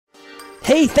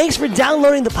Hey, thanks for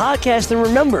downloading the podcast, and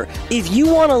remember, if you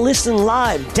want to listen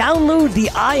live, download the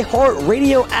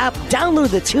iHeartRadio app,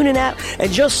 download the TuneIn app,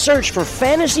 and just search for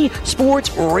Fantasy Sports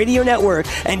Radio Network,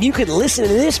 and you can listen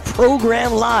to this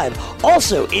program live.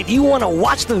 Also, if you want to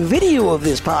watch the video of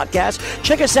this podcast,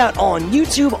 check us out on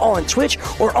YouTube, on Twitch,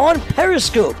 or on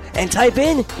Periscope, and type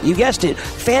in, you guessed it,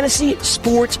 Fantasy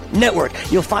Sports Network.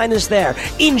 You'll find us there.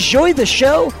 Enjoy the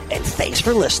show, and thanks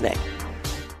for listening.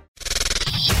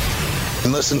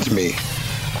 And listen to me.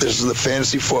 This is the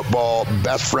Fantasy Football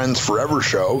Best Friends Forever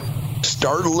show.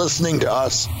 Start listening to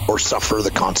us or suffer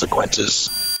the consequences.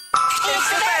 It's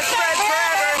the best friends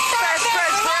forever. Best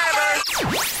friends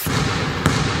forever.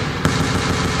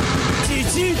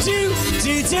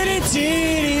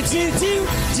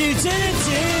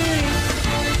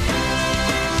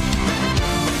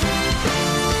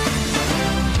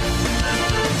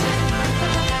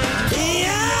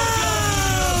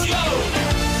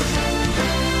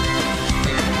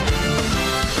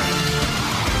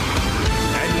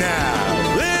 Now,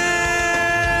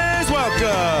 please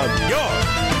welcome your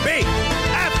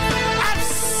BFFs.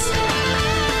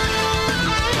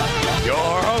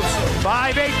 Your host,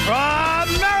 5'8" from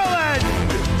Maryland,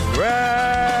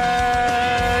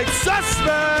 Greg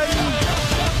Sussman.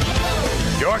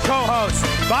 Your co-host,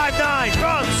 5'9"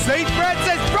 from St.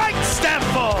 Francis, Frank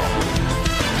Stample.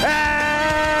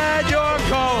 And your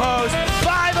co-host,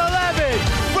 5'11"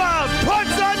 from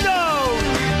Parts Unknown,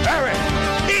 Eric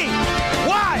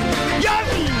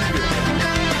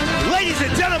Ladies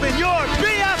and gentlemen, your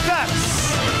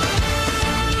BFFs.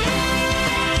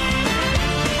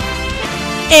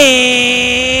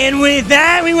 And with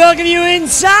that, we welcome you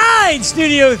inside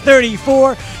Studio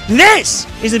 34. This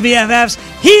is the BFFs.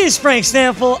 He is Frank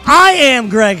Stample. I am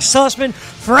Greg Sussman.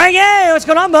 Frank, hey, what's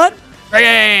going on, bud?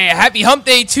 Hey, happy hump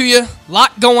day to you. A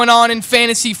lot going on in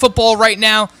fantasy football right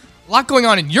now. A lot going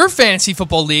on in your fantasy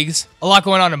football leagues. A lot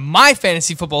going on in my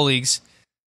fantasy football leagues.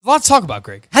 A lot to talk about,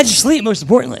 Greg. How'd you sleep, most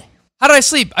importantly? How did I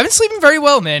sleep? I've been sleeping very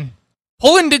well, man.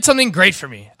 Poland did something great for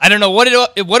me. I don't know what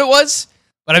it was,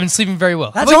 but I've been sleeping very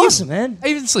well. That's awesome, man. How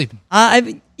you been sleeping?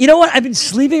 You know what? I've been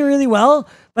sleeping really well,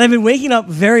 but I've been waking up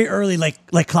very early,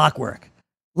 like clockwork.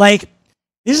 Like,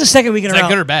 this is the second week in a row. Is that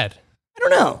good or bad? I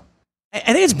don't know. I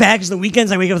think it's bad because the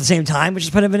weekends I wake up at the same time, which is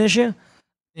kind of an issue.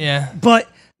 Yeah. But,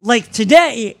 like,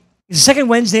 today is the second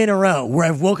Wednesday in a row where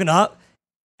I've woken up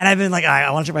and I've been like, all right,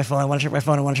 I want to check my phone, I want to check my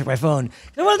phone.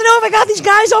 I wanted to know if I got these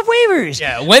guys off waivers.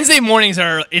 Yeah, Wednesday mornings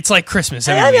it's like Christmas.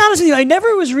 I'll be honest with you, I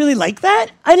never was really like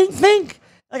that. I didn't think.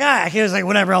 Like, it was like,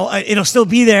 whatever, it'll still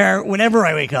be there whenever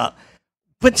I wake up.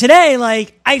 But today,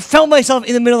 like, I felt myself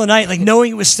in the middle of the night, like,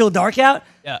 knowing it was still dark out.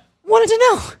 Yeah. Wanted to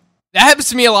know. That happens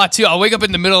to me a lot, too. I'll wake up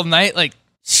in the middle of the night, like,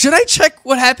 should I check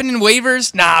what happened in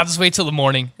waivers? Nah, I'll just wait till the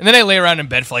morning. And then I lay around in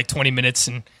bed for like 20 minutes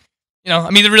and,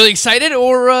 I'm either really excited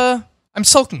or I'm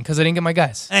sulking because I didn't get my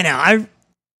guys. I know.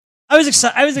 I was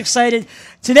excited.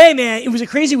 Today, man, it was a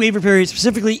crazy waiver period,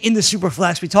 specifically in the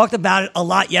Superflex. We talked about it a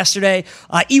lot yesterday.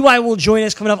 EY will join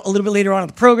us coming up a little bit later on in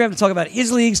the program to talk about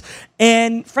his leagues.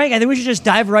 And Frank, I think we should just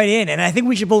dive right in. And I think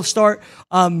we should both start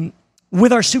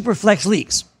with our Superflex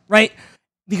leagues, right?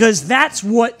 Because that's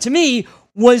what, to me,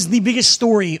 was the biggest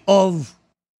story of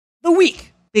the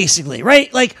week, basically,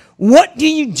 right? Like, what do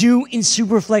you do in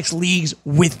Superflex leagues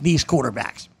with these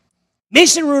quarterbacks?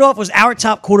 Mason Rudolph was our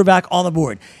top quarterback on the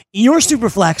board. In your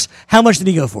Superflex, how much did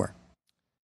he go for?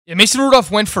 Yeah, Mason Rudolph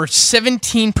went for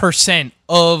 17%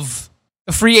 of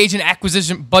the free agent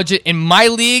acquisition budget in my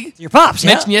league. Your pops,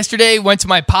 Mentioned yesterday, went to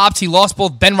my pops. He lost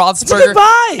both Ben It's a Roethlisberger good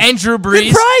buy. and Drew Brees.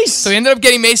 Good price. So he ended up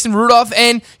getting Mason Rudolph.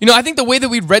 And, I think the way that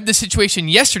we read the situation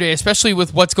yesterday, especially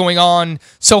with what's going on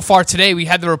so far today, we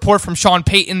had the report from Sean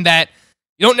Payton that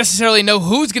you don't necessarily know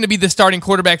who's going to be the starting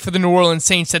quarterback for the New Orleans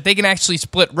Saints, that they can actually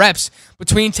split reps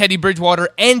between Teddy Bridgewater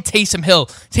and Taysom Hill.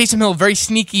 Taysom Hill, very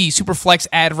sneaky super flex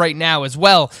ad right now as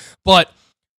well. But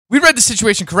we read the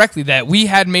situation correctly that we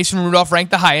had Mason Rudolph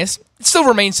ranked the highest. It still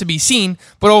remains to be seen,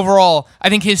 but overall, I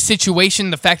think his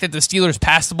situation, the fact that the Steelers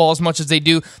pass the ball as much as they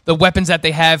do, the weapons that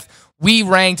they have, we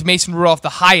ranked Mason Rudolph the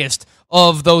highest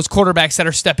of those quarterbacks that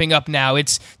are stepping up now.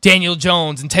 It's Daniel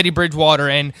Jones and Teddy Bridgewater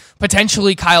and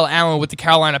potentially Kyle Allen with the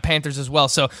Carolina Panthers as well.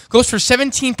 So goes for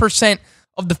 17%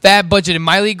 of the fab budget in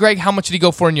my league. Greg, how much did he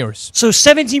go for in yours? So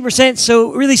 17%,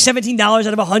 so really $17 out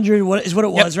of 100 is what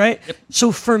it was, right? Yep.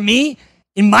 So for me,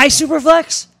 in my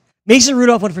Superflex, Mason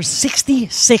Rudolph went for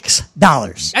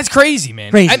 $66. That's crazy,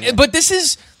 man. Crazy. But this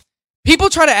is, people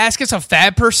try to ask us a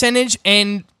fab percentage,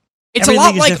 and it's Every a lot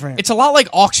league is like different. it's a lot like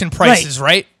auction prices,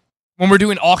 right? When we're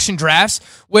doing auction drafts,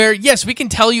 where yes, we can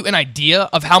tell you an idea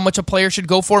of how much a player should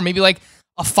go for, maybe like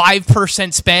a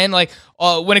 5% spend. Like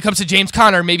when it comes to James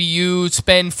Conner, maybe you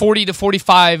spend $40 to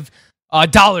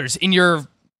 $45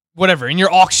 in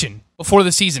your auction before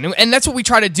the season. And that's what we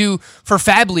try to do for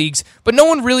Fab Leagues, but no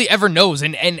one really ever knows.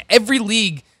 And every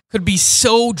league could be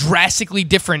so drastically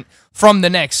different from the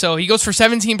next. So he goes for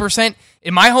 17%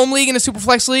 in my home league in the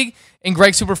Superflex League. In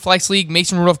Greg's Superflex League,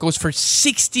 Mason Rudolph goes for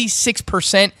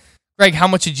 66%. Greg, how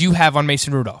much did you have on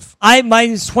Mason Rudolph?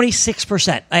 Mine is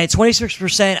 26%. I had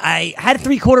 26%. I had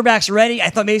 3 quarterbacks already.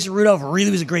 I thought Mason Rudolph really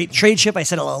was a great trade chip. I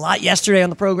said it a lot yesterday on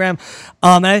the program,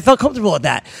 and I felt comfortable with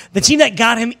that. The team that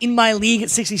got him in my league at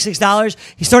 $66,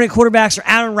 his starting quarterbacks are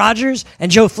Aaron Rodgers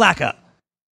and Joe Flacco.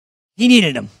 He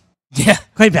needed him. Yeah,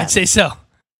 quite badly. I'd say so.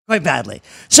 Quite badly.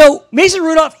 So Mason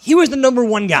Rudolph, he was the number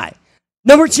 1 guy.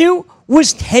 Number 2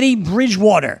 was Teddy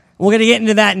Bridgewater. We're going to get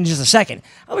into that in just a second.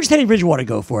 How much did Teddy Bridgewater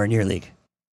go for in your league?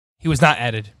 He was not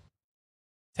added.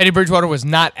 Teddy Bridgewater was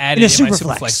not added in my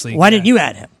Superflex League. Why didn't you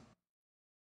add him?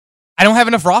 I don't have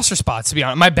enough roster spots, to be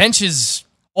honest. My bench is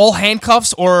all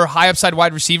handcuffs or high upside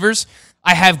wide receivers.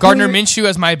 I have Gardner Minshew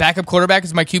as my backup quarterback,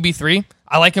 as my QB3.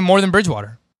 I like him more than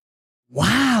Bridgewater.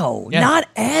 Wow, not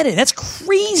added. That's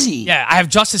crazy. Yeah, I have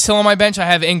Justice Hill on my bench. I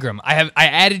have Ingram. I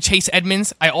added Chase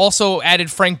Edmonds. I also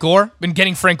added Frank Gore. Been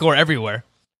getting Frank Gore everywhere.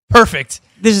 Perfect.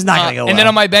 This is not going to go well. And then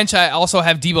on my bench, I also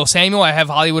have Deebo Samuel. I have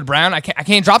Hollywood Brown. I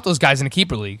can't drop those guys in a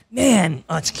keeper league. Man,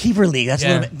 it's a keeper league. That's a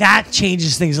little bit. That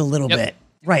changes things a little bit.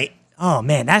 Right. Oh,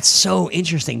 man, that's so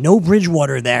interesting. No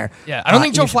Bridgewater there. Yeah, I don't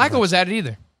think Joe Flacco was added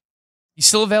either. He's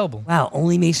still available. Wow,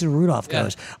 only Mason Rudolph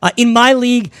goes. In my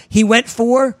league, he went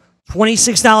for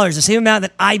 $26, the same amount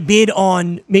that I bid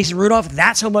on Mason Rudolph.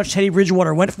 That's how much Teddy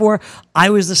Bridgewater went for. I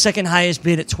was the second highest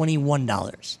bid at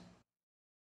 $21.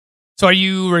 So are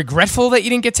you regretful that you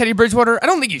didn't get Teddy Bridgewater? I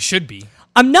don't think you should be.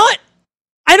 I'm not.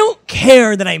 I don't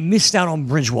care that I missed out on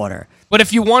Bridgewater. But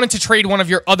if you wanted to trade one of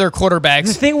your other quarterbacks,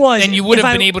 the thing was, then you would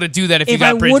have been able to do that if you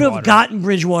got Bridgewater. If I would have gotten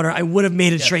Bridgewater, I would have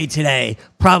made a trade today,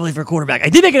 probably for quarterback. I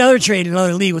did make another trade in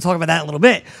another league. We'll talk about that in a little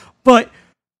bit. But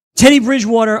Teddy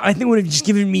Bridgewater, I think, would have just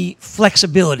given me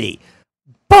flexibility.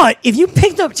 But if you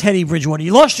picked up Teddy Bridgewater,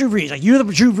 you lost Drew Brees. Like, you're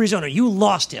the Drew Brees owner. You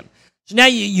lost him. So now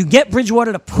you get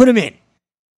Bridgewater to put him in.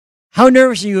 How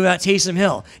nervous are you about Taysom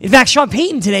Hill? In fact, Sean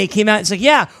Payton today came out and said,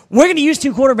 yeah, we're going to use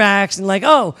 2 quarterbacks. And like,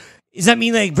 oh, does that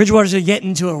mean like Bridgewater's going to get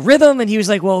into a rhythm? And he was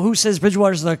like, well, who says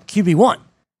Bridgewater's the QB1?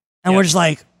 And we're just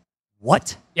like,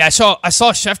 what? Yeah, I saw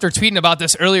Schefter tweeting about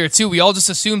this earlier too. We all just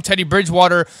assumed Teddy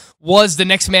Bridgewater was the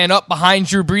next man up behind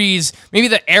Drew Brees. Maybe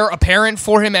the heir apparent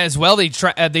for him as well. They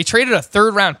traded a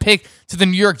 3rd round pick to the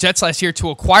New York Jets last year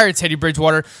to acquire Teddy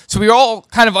Bridgewater. So we were all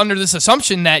kind of under this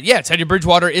assumption that, yeah, Teddy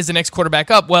Bridgewater is the next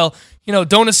quarterback up. Well,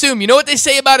 don't assume. You know what they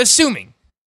say about assuming?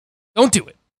 Don't do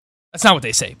it. That's not what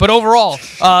they say. But overall,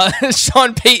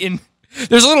 Sean Payton,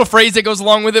 there's a little phrase that goes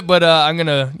along with it, but I'm going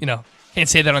to, can't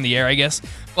say that on the air, I guess.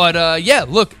 But,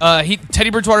 look, Teddy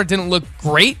Bridgewater didn't look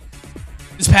great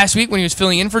this past week when he was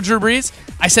filling in for Drew Brees.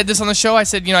 I said this on the show. I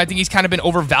said, I think he's kind of been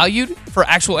overvalued for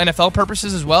actual NFL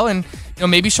purposes as well. And,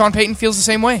 maybe Sean Payton feels the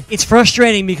same way. It's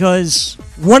frustrating because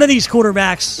one of these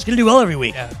quarterbacks is going to do well every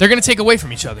week. Yeah, they're going to take away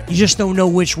from each other. You just don't know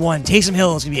which one. Taysom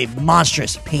Hill is going to be a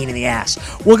monstrous pain in the ass.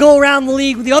 We'll go around the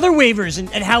league with the other waivers and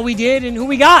how we did and who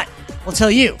we got. We'll tell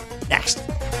you next.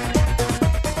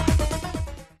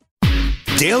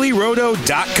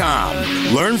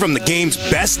 DailyRoto.com. Learn from the game's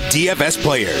best DFS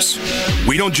players.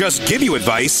 We don't just give you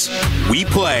advice, we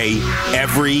play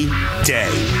every day.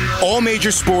 All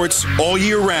major sports, all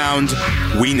year round,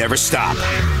 we never stop.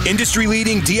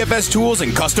 Industry-leading DFS tools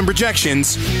and custom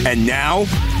projections, and now,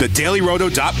 the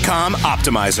DailyRoto.com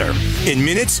Optimizer. In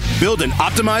minutes, build an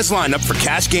optimized lineup for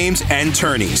cash games and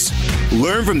tourneys.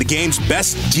 Learn from the game's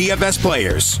best DFS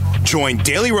players. Join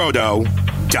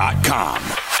DailyRoto.com.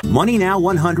 Money Now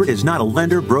 100 is not a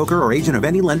lender, broker, or agent of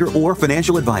any lender or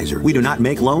financial advisor. We do not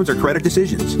make loans or credit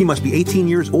decisions. You must be 18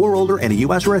 years or older and a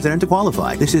U.S. resident to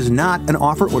qualify. This is not an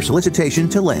offer or solicitation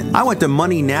to lend. I went to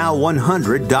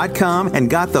MoneyNow100.com and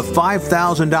got the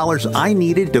 $5,000 I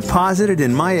needed deposited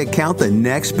in my account the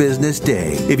next business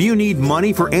day. If you need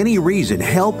money for any reason,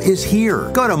 help is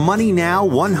here. Go to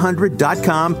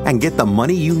MoneyNow100.com and get the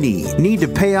money you need. Need to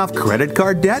pay off credit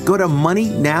card debt? Go to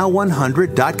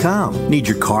MoneyNow100.com. Need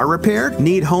your car car repaired?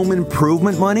 Need home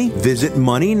improvement money? Visit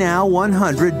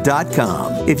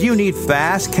MoneyNow100.com. If you need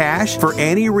fast cash for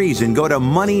any reason, go to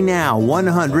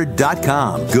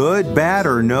MoneyNow100.com. Good, bad,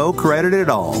 or no credit at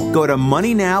all. Go to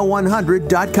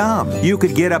MoneyNow100.com. You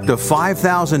could get up to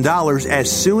 $5,000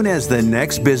 as soon as the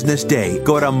next business day.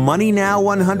 Go to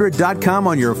MoneyNow100.com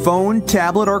on your phone,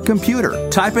 tablet, or computer.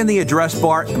 Type in the address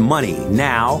bar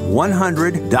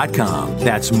MoneyNow100.com.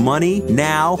 That's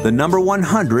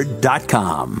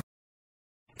MoneyNow100.com.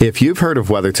 If you've heard of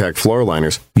WeatherTech floor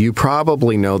liners, you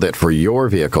probably know that for your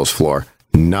vehicle's floor,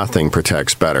 nothing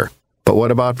protects better. But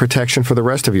what about protection for the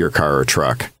rest of your car or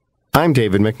truck? I'm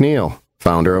David McNeil,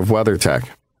 founder of WeatherTech.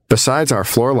 Besides our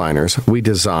floor liners, we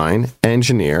design,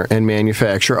 engineer, and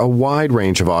manufacture a wide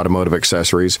range of automotive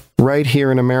accessories right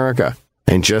here in America.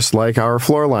 And just like our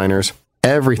floor liners,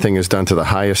 everything is done to the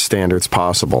highest standards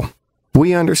possible.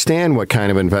 We understand what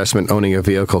kind of investment owning a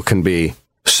vehicle can be,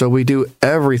 so we do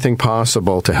everything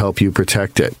possible to help you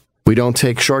protect it. We don't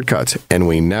take shortcuts, and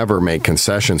we never make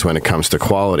concessions when it comes to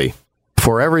quality.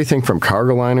 For everything from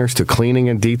cargo liners to cleaning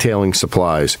and detailing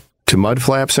supplies to mud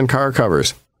flaps and car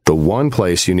covers, the one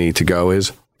place you need to go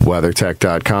is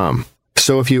WeatherTech.com.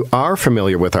 So if you are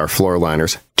familiar with our floor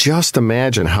liners, just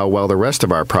imagine how well the rest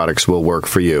of our products will work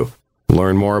for you.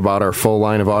 Learn more about our full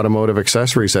line of automotive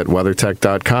accessories at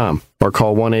WeatherTech.com or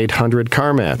call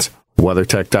 1-800-CarMats.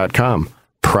 WeatherTech.com.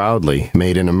 Proudly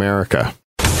made in America.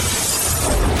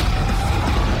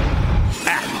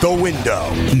 The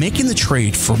window. Making the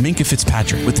trade for Minkah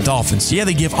Fitzpatrick with the Dolphins. Yeah,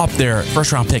 they give up their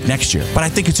first-round pick next year, but I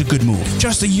think it's a good move.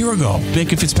 Just a year ago,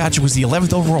 Minkah Fitzpatrick was the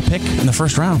 11th overall pick in the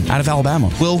first round out of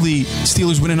Alabama. Will the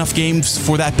Steelers win enough games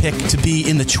for that pick to be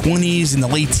in the 20s, in the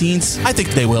late teens? I think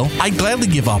they will. I'd gladly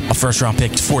give up a first-round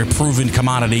pick for a proven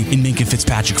commodity in Minkah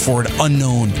Fitzpatrick for an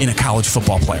unknown in a college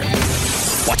football player.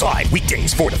 Watch live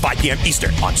weekdays 4 to 5 p.m.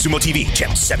 Eastern on Sumo TV,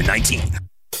 channel 719.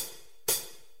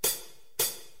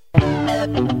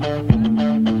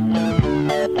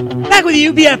 Back with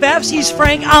you, BFFs. He's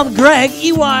Frank. I'm Greg.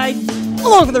 EY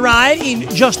along for the ride in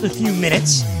just a few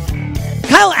minutes.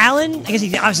 Kyle Allen, I guess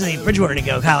he obviously Bridgewater to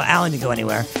go. Kyle Allen didn't go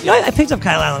anywhere. You know, I picked up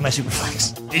Kyle Allen in my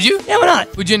Superflex. Did you? Yeah, why not?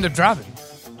 Who'd you end up dropping?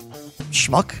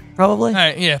 Schmuck, probably. All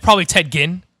right, yeah, probably Ted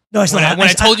Ginn. No, I still have him. When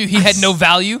I told you he had no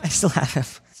value. I still have him.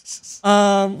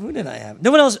 Who did I have? No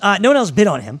one else bid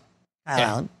on him. Kyle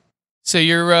Allen. So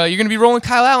you're going to be rolling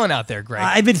Kyle Allen out there, Greg.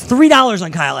 I bid $3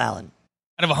 on Kyle Allen.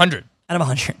 Out of 100. Out of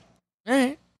 100.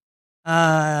 All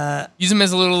right. Use him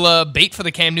as a little bait for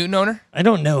the Cam Newton owner? I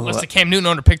don't know. Unless the Cam Newton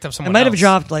owner picked up someone I might else. have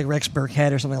dropped like Rex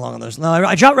Burkhead or something along those. No,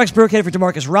 I dropped Rex Burkhead for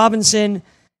DeMarcus Robinson,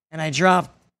 and I dropped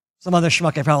some other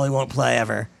schmuck I probably won't play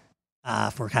ever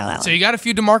for Kyle Allen. So you got a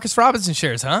few DeMarcus Robinson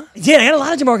shares, huh? Yeah, I got a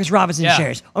lot of DeMarcus Robinson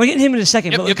shares. I'm getting him in a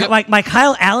second. But my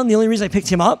Kyle Allen, the only reason I picked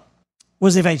him up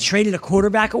was if I traded a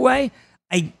quarterback away.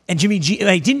 I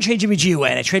didn't trade Jimmy G away,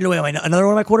 and I traded away another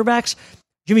one of my quarterbacks.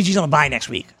 Jimmy G's on a bye next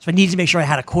week, so I needed to make sure I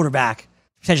had a quarterback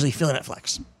potentially filling at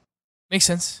flex. Makes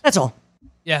sense. That's all.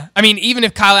 Yeah. I mean, even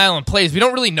if Kyle Allen plays, we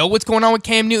don't really know what's going on with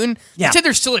Cam Newton. Yeah. They said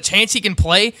there's still a chance he can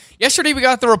play. Yesterday, we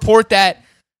got the report that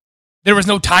there was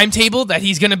no timetable that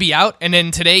he's going to be out, and then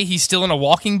today he's still in a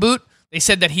walking boot. They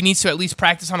said that he needs to at least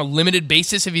practice on a limited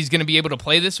basis if he's going to be able to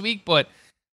play this week, but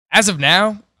as of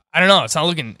now, I don't know. It's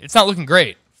not looking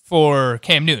great for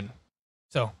Cam Newton.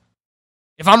 So,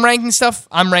 if I'm ranking stuff,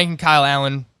 I'm ranking Kyle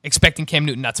Allen, expecting Cam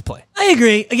Newton not to play. I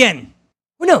agree. Again,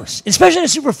 who knows? Especially in a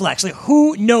super flex. Like,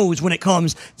 who knows when it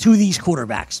comes to these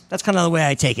quarterbacks? That's kind of the way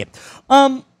I take it.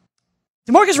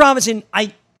 DeMarcus Robinson,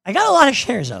 I got a lot of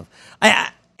shares of.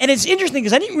 And it's interesting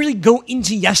because I didn't really go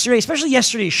into yesterday, especially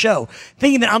yesterday's show,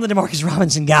 thinking that I'm the DeMarcus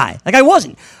Robinson guy. Like, I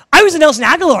wasn't. I was the Nelson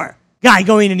Aguilar guy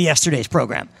going into yesterday's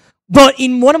program. But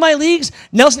in one of my leagues,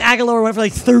 Nelson Aguilar went for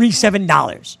like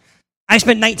 $37. I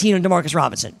spent 19 on DeMarcus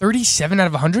Robinson. 37 out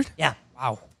of 100? Yeah.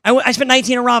 Wow. I spent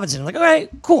 19 on Robinson. I'm like, all right,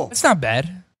 cool. That's not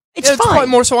bad. It's fine. It's fine. probably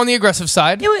more so on the aggressive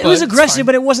side. It was aggressive,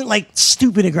 but it wasn't like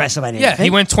stupid aggressive. I didn't think. He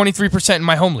went 23% in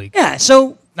my home league. Yeah,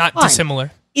 so not fine.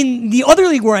 dissimilar. In the other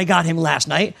league where I got him last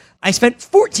night, I spent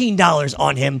 $14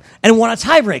 on him and won a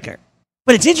tiebreaker.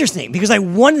 But it's interesting because I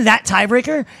won that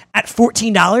tiebreaker at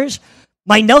 $14.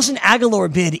 My Nelson Aguilar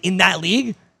bid in that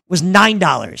league was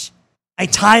 $9. I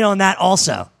tied on that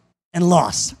also and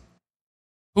lost.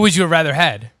 Who would you have rather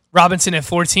had? Robinson at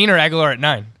 14 or Aguilar at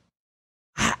 9?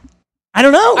 I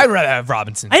don't know. I'd rather have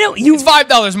Robinson. I know. It's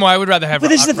 $5 more. I would rather have But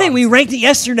this is the thing. Robinson. We ranked it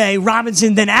yesterday,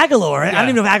 Robinson then Aguilar. Yeah. I don't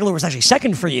even know if Aguilar was actually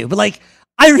second for you. But like,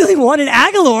 I really wanted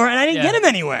Aguilar, and I didn't get him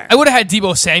anywhere. I would have had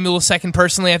Deebo Samuel second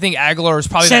personally. I think Aguilar was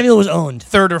probably Samuel was owned.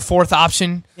 third or fourth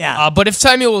option. Yeah. But if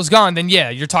Samuel was gone, then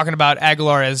you're talking about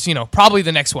Aguilar as, probably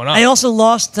the next one up. I also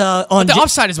lost on the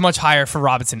upside is much higher for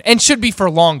Robinson and should be for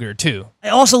longer too. I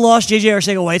also lost J.J.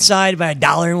 Arcega-Whiteside by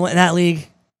 $1 in that league,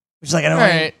 which is like I don't know.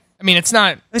 Right. I mean, it's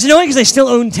not. It's annoying because I still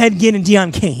own Ted Ginn and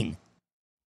Deion Kane.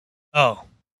 Oh, well,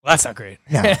 that's not great.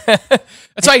 No.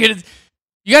 That's why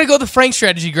you got to go the Frank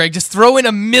strategy, Greg. Just throw in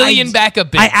a million backup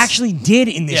bids. I actually did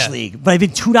in this league, but I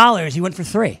bid $2. He went for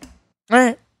 $3. All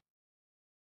right.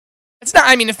 It's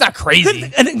not crazy.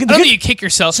 I don't think you kick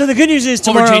yourself. So the good news is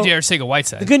tomorrow. Over J.J.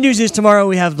 Arcega-Whiteside. The good news is tomorrow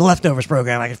we have the leftovers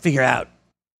program. I can figure out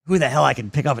who the hell I can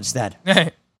pick up instead.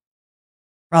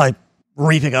 Probably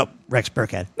re-pick up Rex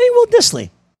Burkhead. Maybe Will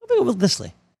Dissly. I'll pick up Will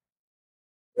Dissly.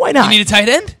 Why not? You need a tight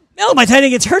end? No, my tight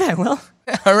end gets hurt. I will.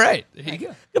 All right. There you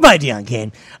go. Goodbye, Deion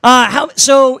Kane. I have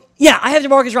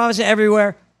DeMarcus Robinson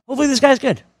everywhere. Hopefully this guy's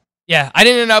good. Yeah, I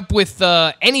didn't end up with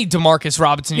any DeMarcus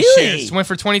Robinson shares. Went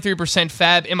for 23%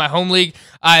 fab in my home league.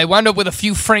 I wound up with a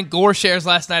few Frank Gore shares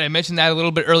last night. I mentioned that a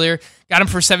little bit earlier. Got him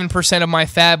for 7% of my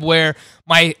fab, where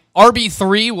my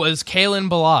RB3 was Kalen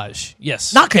Ballage.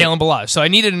 Yes, not Kalen Ballage. So I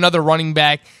needed another running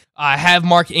back. I have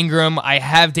Mark Ingram. I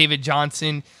have David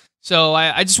Johnson. So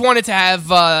I just wanted to have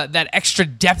that extra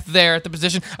depth there at the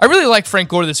position. I really like Frank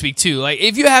Gore this week, too. Like,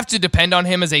 if you have to depend on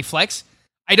him as a flex,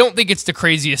 I don't think it's the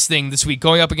craziest thing this week.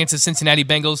 Going up against the Cincinnati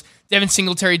Bengals, Devin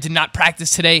Singletary did not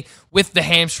practice today with the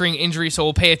hamstring injury, so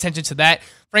we'll pay attention to that.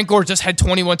 Frank Gore just had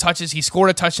 21 touches. He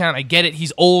scored a touchdown. I get it.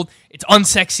 He's old. It's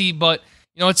unsexy, but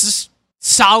it's just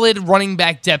solid running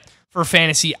back depth for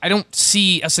fantasy. I don't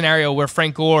see a scenario where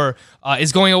Frank Gore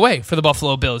is going away for the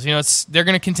Buffalo Bills. They're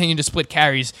going to continue to split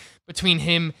carries between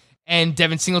him and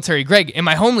Devin Singletary. Greg, in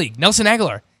my home league, Nelson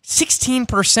Aguilar,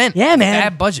 16%. Yeah, man.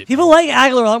 Bad budget. People like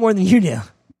Aguilar a lot more than you do.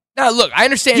 Now, look, I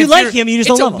understand. You like him, you just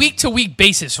don't love him. It's a week-to-week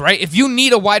basis, right? If you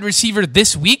need a wide receiver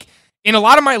this week, in a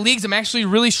lot of my leagues, I'm actually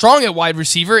really strong at wide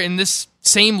receiver. In this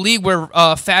same league where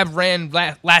Fab ran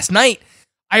last night,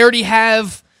 I already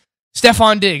have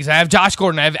Stephon Diggs, I have Josh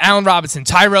Gordon, I have Allen Robinson,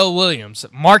 Tyrell Williams,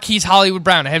 Marquise Hollywood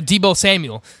Brown, I have Deebo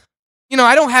Samuel.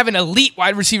 I don't have an elite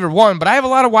wide receiver 1, but I have a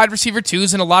lot of wide receiver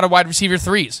 2s and a lot of wide receiver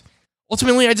 3s.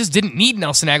 Ultimately, I just didn't need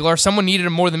Nelson Aguilar. Someone needed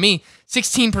him more than me.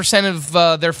 16%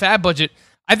 of their fab budget.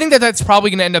 I think that's probably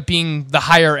going to end up being the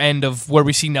higher end of where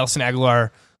we see Nelson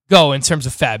Aguilar go in terms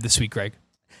of fab this week, Greg.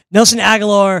 Nelson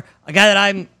Aguilar, a guy that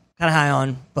I'm kind of high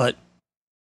on, but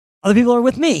other people are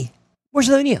with me more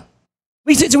so than you.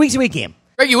 It's a week-to-week game.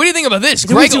 Greggy, what do you think about this?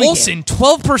 Greg Olsen,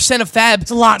 12% of fab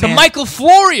a lot, to man. Michael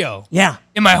Florio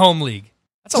in my home league.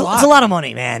 That's a lot. It's a lot of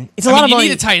money, man. It's a lot of money. You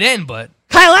need a tight end, but...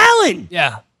 Kyle Allen!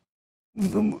 Yeah.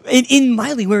 In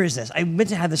my league, where is this? I meant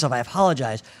to have this up. I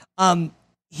apologize.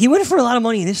 He went for a lot of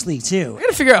money in this league, too. I got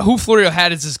to figure out who Florio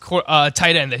had as his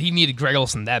tight end that he needed Greg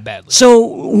Olsen that badly. So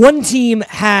one team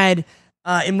had,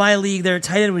 in my league, their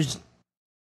tight end was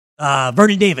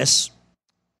Vernon Davis.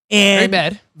 And very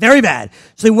bad. Very bad.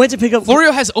 So they went to pick up...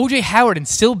 Florio has O.J. Howard and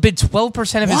still bid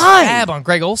 12% of his fab on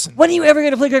Greg Olsen. When are you ever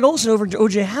going to play Greg Olsen over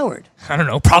O.J. Howard? I don't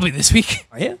know. Probably this week.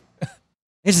 Are you?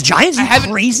 Is the Giants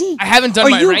crazy? I haven't done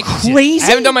my rankings yet. I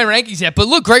haven't done my rankings yet. But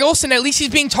look, Greg Olsen, at least he's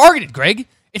being targeted, Greg.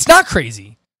 It's not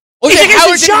crazy. O.J.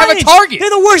 Howard didn't have a target. They're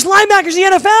the worst linebackers in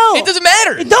the NFL. It doesn't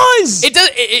matter. It does. It does.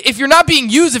 If you're not being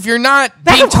used, if you're not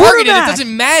being targeted, it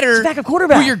doesn't matter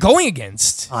who you're going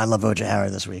against. Oh, I love O.J.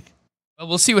 Howard this week. Well,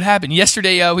 we'll see what happened.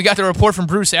 Yesterday, we got the report from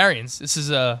Bruce Arians. This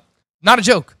is not a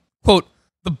joke. Quote,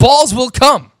 the balls will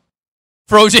come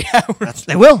for O.J. Howard.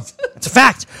 They will. That's a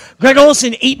fact. Greg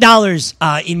Olsen,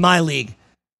 $8 in my league.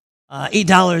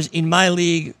 $8 in my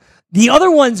league. The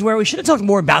other ones where we should have talked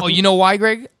more about. Oh, you know why,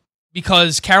 Greg?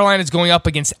 Because Carolina's going up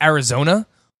against Arizona,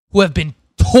 who have been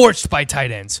torched by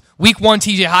tight ends. Week 1,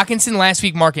 T.J. Hockenson. Last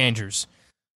week, Mark Andrews.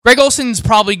 Greg Olsen's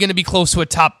probably going to be close to a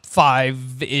top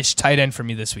 5-ish tight end for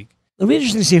me this week. It'll be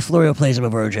interesting to see if Florio plays him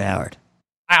over O.J. Howard.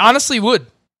 I honestly would.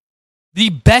 The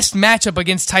best matchup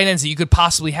against tight ends that you could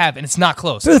possibly have, and it's not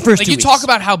close. For the first 2 you weeks. Talk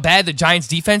about how bad the Giants'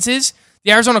 defense is.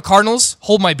 The Arizona Cardinals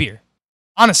hold my beer.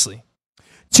 Honestly.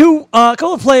 A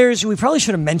couple of players who we probably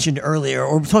should have mentioned earlier,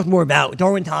 or talked more about.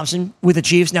 Darwin Thompson with the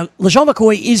Chiefs. Now, LaShawn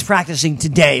McCoy is practicing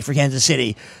today for Kansas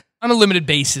City. On a limited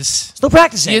basis. Still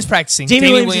practicing. He is practicing.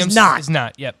 Damian Williams is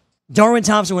not. Yep. Darwin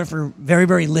Thompson went for very,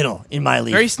 very little in my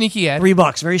league. Very sneaky ad.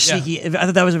 $3. Very sneaky. Yeah. I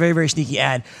thought that was a very, very sneaky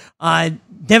ad.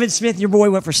 Devin Smith, your boy,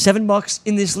 went for $7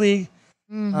 in this league.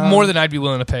 More than I'd be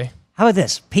willing to pay. How about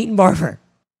this? Peyton Barber,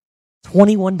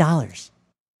 $21.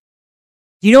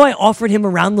 Do you know I offered him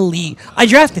around the league? I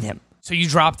drafted him. So you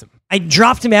dropped him. I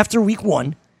dropped him after week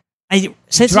 1.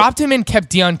 Dropped him and kept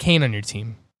Deion Kane on your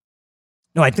team.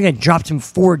 No, I think I dropped him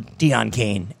for Deion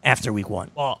Kane after week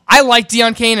 1. Well, I like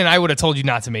Deion Kane, and I would have told you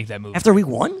not to make that move. After week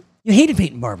 1? You hated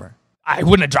Peyton Barber. I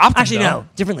wouldn't have dropped him, Actually, though. no.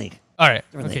 Different league. All right.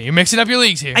 Okay, you're mixing up your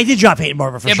leagues here. I did drop Peyton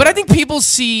Barber for sure. Yeah, but I think people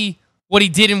see what he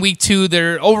did in week 2.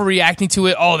 They're overreacting to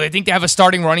it. Oh, they think they have a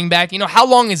starting running back. You know, how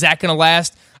long is that going to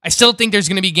last? I still think there's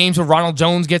going to be games where Ronald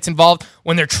Jones gets involved.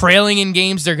 When they're trailing in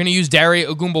games, they're going to use Dare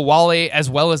Ogunbowale as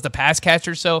well as the pass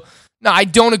catcher. So, no, I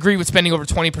don't agree with spending over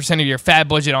 20% of your fab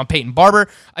budget on Peyton Barber.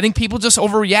 I think people just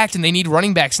overreact and they need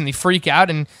running backs and they freak out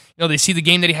and they see the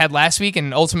game that he had last week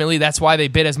and ultimately that's why they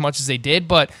bid as much as they did.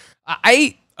 But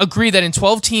I agree that in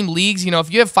 12-team leagues,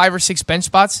 if you have 5 or 6 bench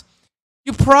spots,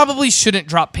 you probably shouldn't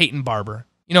drop Peyton Barber.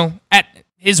 At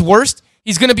his worst,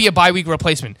 he's going to be a bye week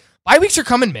replacement. Bye weeks are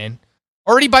coming, man.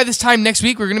 Already by this time next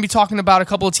week, we're going to be talking about a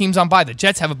couple of teams on bye. The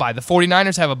Jets have a bye. The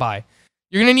 49ers have a bye.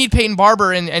 You're going to need Peyton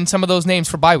Barber and some of those names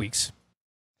for bye weeks.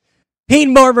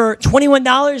 Peyton Barber, $21.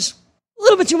 A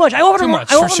little bit too much. I offered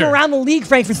him around the league,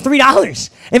 Frank, for $3.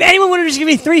 If anyone would have just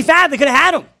given me 3 fab, they could have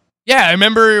had him. Yeah, I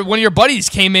remember one of your buddies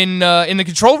came in the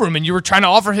control room and you were trying to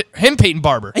offer him Peyton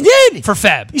Barber. I did. For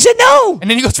fab. He said no. And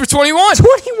then he goes for 21.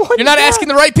 21. You're not asking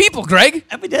the right people, Greg.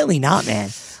 Evidently not, man.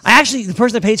 The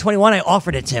person that paid 21, I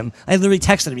offered it to him. I literally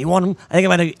texted him. You want him? I think I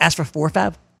might have asked for 4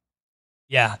 fab.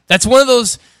 Yeah, that's one of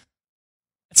those.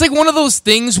 It's like one of those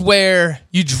things where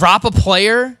you drop a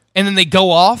player and then they go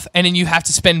off and then you have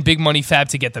to spend big money fab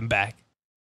to get them back.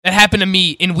 That happened to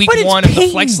me in week 1 of the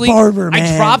Flex League. Barber,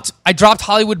 man. I dropped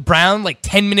Hollywood Brown like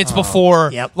 10 minutes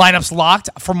before lineups locked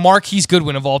for Marquise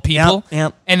Goodwin of all people.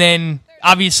 Yep. And then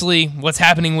obviously what's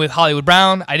happening with Hollywood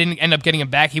Brown, I didn't end up getting him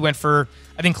back. He went for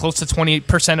I think close to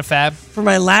 28% of fab. For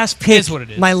my last pick, is what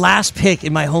it is. My last pick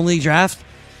in my home league draft,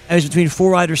 I was between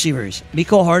 4 wide receivers: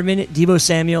 Mecole Hardman, Deebo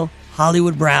Samuel,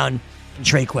 Hollywood Brown, and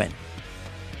Trey Quinn.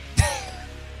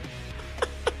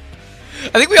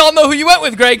 I think we all know who you went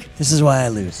with, Greg. This is why I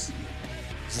lose.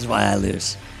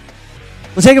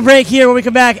 We'll take a break here. When we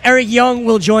come back, Eric Young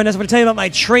will join us. I'm going to tell you about my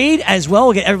trade as well.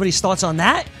 We'll get everybody's thoughts on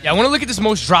that. Yeah, I want to look at this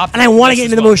most dropped. And I want to get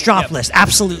into the most dropped list.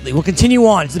 Absolutely. We'll continue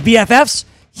on. It's the BFFs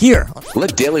here.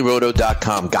 Let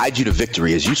DailyRoto.com guide you to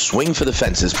victory as you swing for the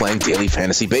fences playing daily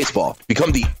fantasy baseball.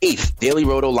 Become the 8th Daily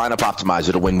Roto lineup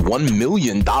optimizer to win $1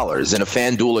 million in a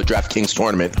FanDuel or DraftKings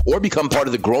tournament, or become part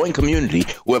of the growing community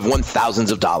who have won thousands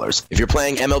of dollars. If you're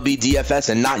playing MLB DFS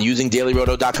and not using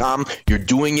DailyRoto.com, you're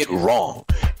doing it wrong.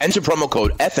 Enter promo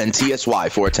code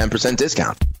FNTSY for a 10%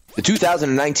 discount. The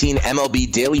 2019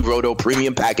 MLB Daily Roto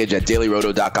Premium Package at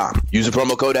DailyRoto.com. Use the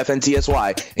promo code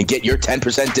FNTSY and get your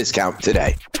 10% discount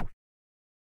today.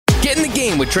 Get in the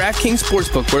game with DraftKings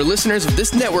Sportsbook, where listeners of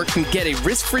this network can get a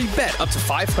risk-free bet up to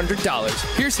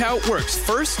 $500. Here's how it works.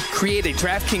 First, create a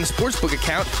DraftKings Sportsbook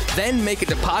account, then make a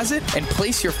deposit and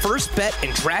place your first bet,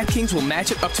 and DraftKings will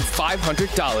match it up to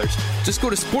 $500. Just go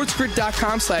to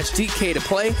sportsgrid.com/DK to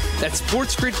play. That's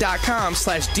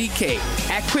sportsgrid.com/DK.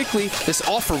 Act quickly. This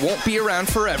offer won't be around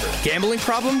forever. Gambling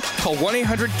problem? Call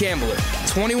 1-800-GAMBLER.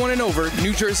 21 and over,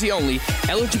 New Jersey only.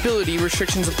 Eligibility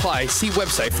restrictions apply. See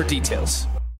website for details.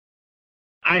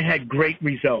 I had great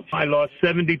results. I lost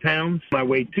 70 pounds. I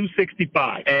weighed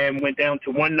 265 and went down to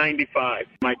 195.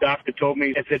 My doctor told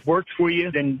me, if it works for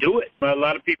you, then do it. A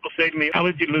lot of people say to me, how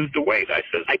did you lose the weight? I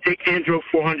said, I take Andro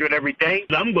 400 every day.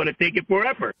 I'm going to take it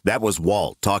forever. That was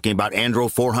Walt talking about Andro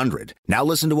 400. Now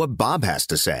listen to what Bob has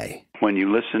to say. When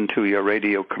you listen to your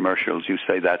radio commercials, you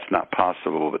say that's not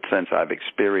possible, but since I've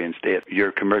experienced it,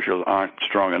 your commercials aren't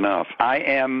strong enough. I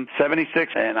am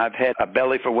 76, and I've had a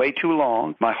belly for way too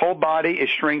long. My whole body is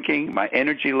shrinking. My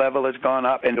energy level has gone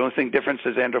up, and the only thing difference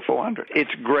is Andro 400.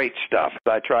 It's great stuff.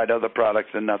 I tried other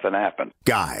products, and nothing happened.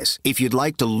 Guys, if you'd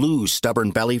like to lose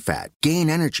stubborn belly fat, gain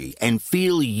energy, and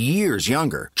feel years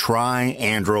younger, try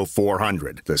Andro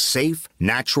 400, the safe,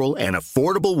 natural, and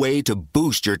affordable way to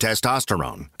boost your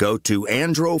testosterone. Go to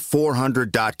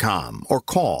andro400.com or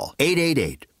call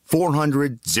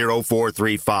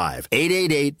 888-400-0435.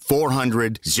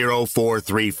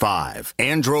 888-400-0435.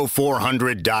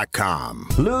 andro400.com.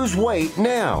 Lose weight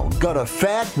now. Go to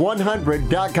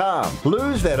fat100.com.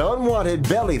 Lose that unwanted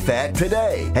belly fat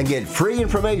today and get free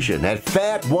information at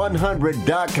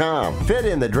fat100.com. Fit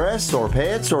in the dress or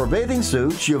pants or bathing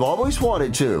suits you've always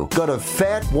wanted to. Go to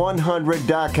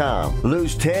fat100.com.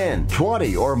 Lose 10,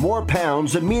 20, or more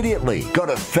pounds immediately. Go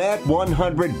to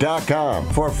fat100.com.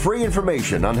 For free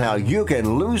information on how you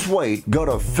can lose weight, go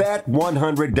to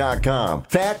fat100.com.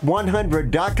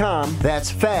 Fat100.com.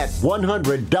 That's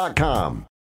fat100.com.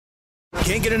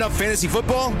 Can't get enough fantasy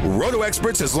football? Roto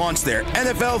Experts has launched their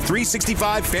NFL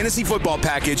 365 fantasy football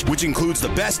package, which includes the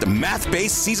best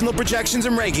math-based seasonal projections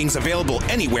and rankings available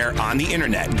anywhere on the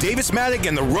internet. Davis Maddock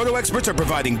and the Roto Experts are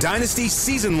providing dynasty,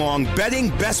 season-long betting,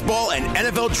 best ball, and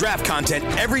NFL draft content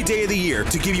every day of the year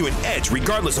to give you an edge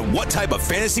regardless of what type of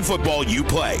fantasy football you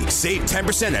play. Save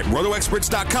 10% at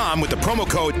rotoexperts.com with the promo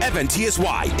code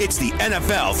FNTSY. It's the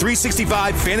NFL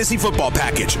 365 fantasy football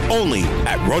package, only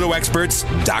at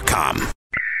rotoexperts.com.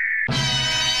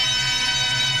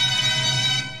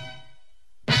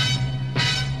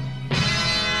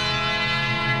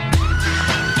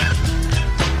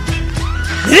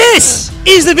 This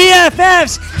is the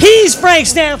BFFs. He's Frank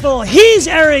Stanfield. He's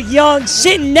Eric Young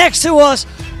sitting next to us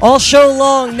all show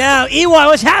long now. EY,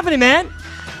 what's happening, man?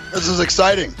 This is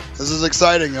exciting.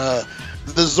 The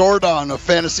Zordon of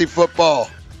fantasy football.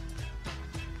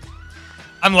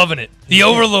 I'm loving it. The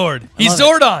Overlord. He's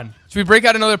Zordon. Should we break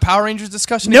out another Power Rangers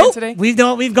discussion Nope. again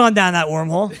today? We've gone down that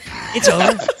wormhole. It's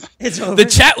over. It's over. The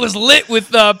chat was lit with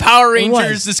the Power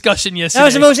Rangers discussion yesterday. That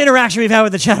was the most interaction we've had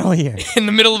with the chat all year. In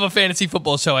the middle of a fantasy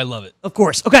football show. I love it. Of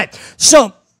course. Okay,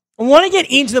 so I want to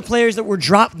get into the players that were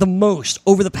dropped the most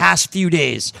over the past few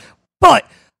days. But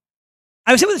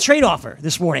I was hit with a trade offer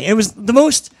this morning. It was the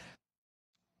most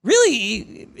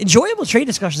really enjoyable trade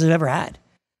discussions I've ever had.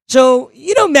 So,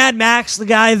 you know Mad Max, the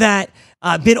guy that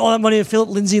bid all that money to Philip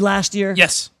Lindsay last year?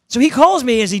 Yes. So he calls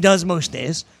me, as he does most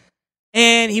days,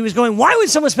 and he was going, why would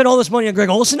someone spend all this money on Greg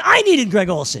Olsen? I needed Greg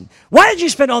Olsen. Why did you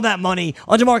spend all that money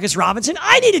on Demarcus Robinson?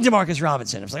 I needed Demarcus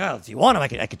Robinson. I was like, oh, if you want him,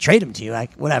 I could trade him to you,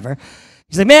 whatever.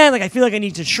 He's like, man, I feel like I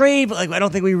need to trade, but I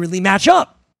don't think we really match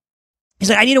up. He's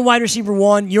like, I need a wide receiver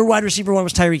one. Your wide receiver one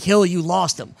was Tyreek Hill. You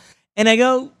lost him. And I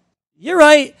go, you're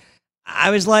right. I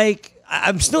was like,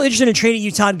 I'm still interested in trading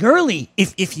you Todd Gurley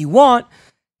if you want.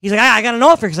 He's like, I got an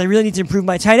offer because I really need to improve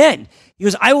my tight end. He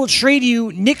goes, I will trade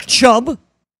you Nick Chubb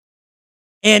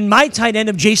and my tight end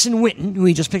of Jason Witten, who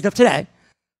he just picked up today,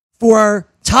 for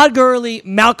Todd Gurley,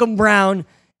 Malcolm Brown,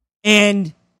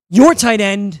 and your tight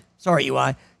end, sorry,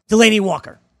 UI, Delaney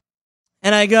Walker.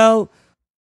 And I go,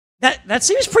 that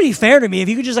seems pretty fair to me. If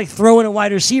you could just throw in a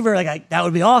wide receiver, that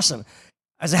would be awesome.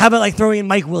 I said, how about throwing in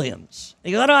Mike Williams?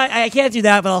 He goes, no, I can't do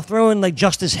that, but I'll throw in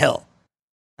Justice Hill.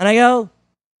 And I go,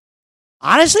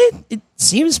 honestly, it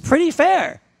seems pretty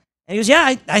fair. And he goes,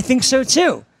 yeah, I think so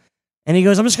too. And he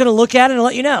goes, I'm just going to look at it and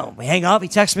let you know. We hang up. He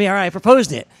texts me, all right, I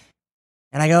proposed it.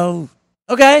 And I go,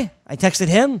 okay. I texted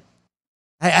him.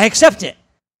 I accept it.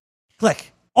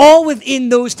 Click. All within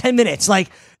those 10 minutes.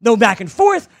 No back and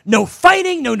forth, no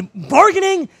fighting, no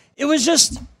bargaining. It was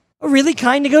just a really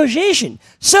kind negotiation.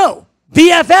 So,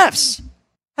 BFFs,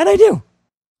 how'd I do?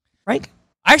 Frank?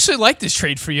 I actually like this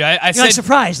trade for you. I said,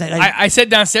 surprised. I said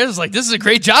downstairs, I was like, this is a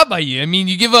great job by you. I mean,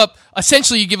 you give up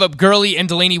Gurley and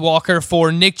Delaney Walker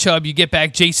for Nick Chubb. You get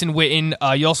back Jason Witten.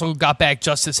 You also got back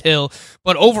Justice Hill.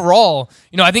 But overall,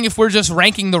 I think if we're just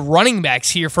ranking the running backs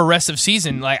here for rest of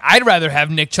season, I'd rather have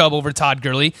Nick Chubb over Todd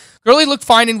Gurley. Gurley looked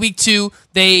fine in week 2.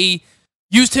 They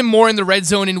used him more in the red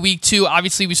zone in week 2.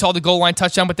 Obviously, we saw the goal line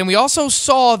touchdown, but then we also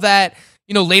saw that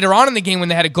later on in the game when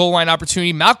they had a goal line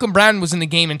opportunity, Malcolm Brown was in the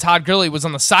game and Todd Gurley was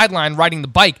on the sideline riding the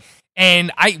bike.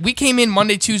 And we came in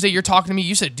Monday, Tuesday, you're talking to me,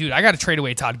 you said, dude, I got to trade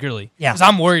away Todd Gurley. Yeah. Because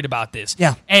I'm worried about this.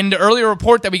 Yeah. And the earlier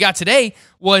report that we got today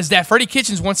was that Freddie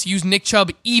Kitchens wants to use Nick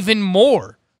Chubb even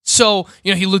more. So,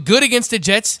 he looked good against the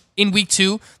Jets in week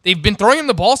 2. They've been throwing him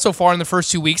the ball so far in the first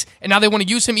 2 weeks, and now they want to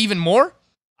use him even more?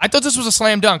 I thought this was a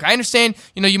slam dunk. I understand,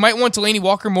 you might want Delaney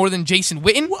Walker more than Jason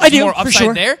Witten. Well, I do, more upside for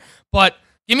sure. there. But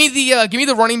give me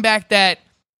the running back that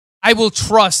I will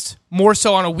trust more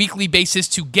so on a weekly basis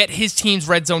to get his team's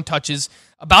red zone touches,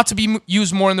 about to be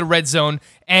used more in the red zone.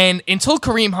 And until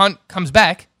Kareem Hunt comes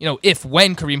back,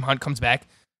 when Kareem Hunt comes back,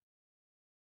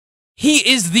 he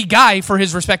is the guy for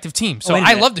his respective team. So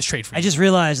I love this trade for you. I just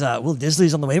realized Will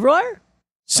Disley's on the waiver wire.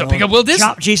 So pick up Will Disley.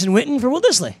 Drop Jason Witten for Will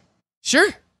Disley. Sure.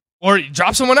 Or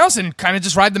drop someone else and kind of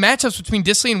just ride the matchups between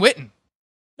Disley and Witten.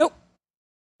 Nope.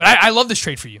 But I love this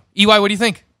trade for you. EY, what do you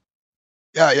think?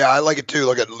 Yeah, I like it too.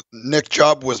 Look at Nick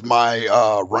Chubb was my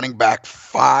running back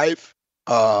 5.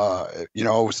 I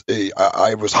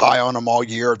was high on him all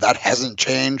year. That hasn't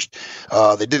changed.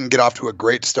 They didn't get off to a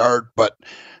great start, but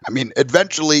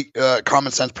eventually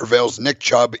common sense prevails. Nick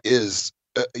Chubb is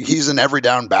he's an every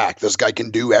down back. This guy can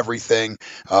do everything,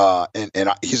 and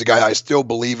he's a guy I still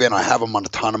believe in. I have him on a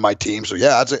ton of my team. So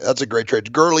yeah, that's a great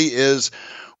trade. Gurley is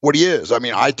what he is. I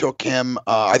mean, I took him.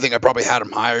 I think I probably had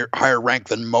him higher ranked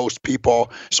than most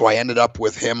people, so I ended up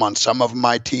with him on some of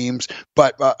my teams.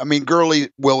 But I mean, Gurley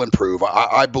will improve.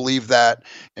 I believe that.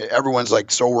 Everyone's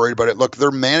like so worried about it. Look,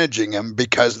 they're managing him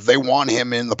because they want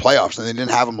him in the playoffs, and they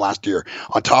didn't have him last year.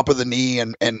 On top of the knee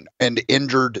and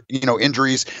injured,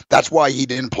 injuries, that's why he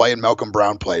didn't play and Malcolm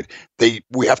Brown played.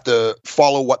 We have to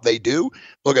follow what they do.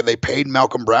 Look, they paid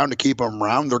Malcolm Brown to keep him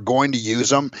around. They're going to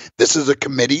use him. This is a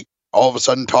committee. All of a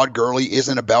sudden, Todd Gurley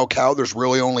isn't a bell cow. There's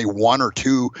really only one or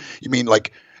two. You mean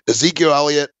like Ezekiel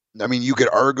Elliott? I mean, you could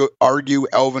argue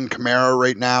Alvin Kamara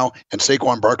right now and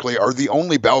Saquon Barkley are the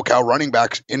only bell cow running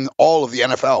backs in all of the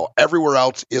NFL. Everywhere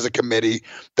else is a committee.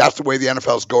 That's the way the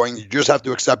NFL is going. You just have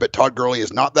to accept it. Todd Gurley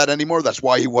is not that anymore. That's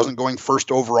why he wasn't going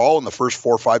first overall in the first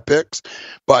 4 or 5 picks.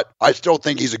 But I still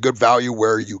think he's a good value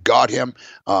where you got him.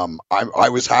 I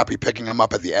was happy picking him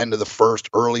up at the end of the first,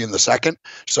 early in the second.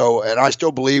 So, and I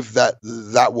still believe that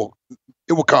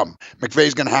it will come.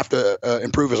 McVay's going to have to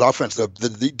improve his offense.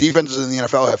 The defenses in the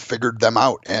NFL have figured them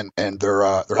out, and they're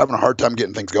having a hard time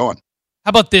getting things going. How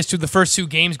about this through the first 2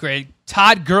 games, Greg?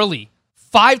 Todd Gurley,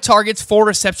 5 targets, 4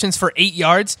 receptions for 8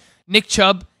 yards. Nick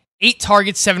Chubb, 8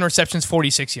 targets, 7 receptions,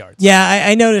 46 yards. Yeah,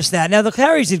 I noticed that. Now, the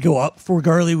carries did go up for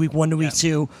Gurley week 1 to week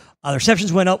 2. The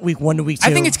receptions went up week 1 to week 2.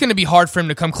 I think it's going to be hard for him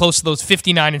to come close to those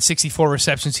 59 and 64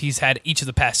 receptions he's had each of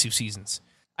the past 2 seasons.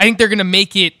 I think they're going to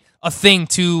make it a thing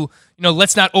to,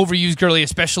 let's not overuse Gurley,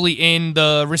 especially in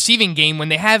the receiving game when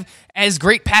they have as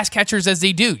great pass catchers as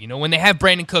they do. When they have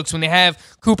Brandon Cooks, when they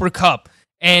have Cooper Kupp,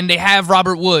 and they have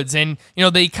Robert Woods, and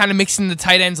they kind of mix in the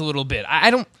tight ends a little bit.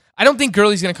 I don't think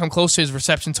Gurley's going to come close to his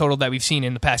reception total that we've seen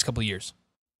in the past couple of years.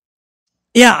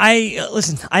 Yeah, I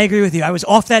agree with you. I was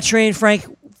off that train, Frank.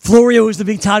 Florio was the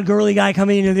big Todd Gurley guy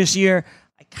coming into this year.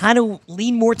 I kind of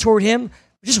lean more toward him.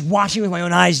 Just watching with my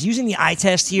own eyes, using the eye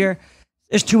test here,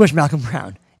 there's too much Malcolm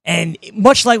Brown. And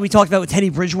much like we talked about with Teddy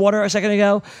Bridgewater a second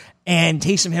ago and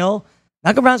Taysom Hill,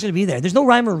 Malcolm Brown's going to be there. There's no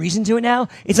rhyme or reason to it now.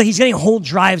 It's like he's getting whole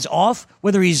drives off,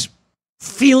 whether he's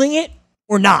feeling it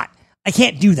or not. I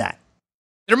can't do that.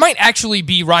 There might actually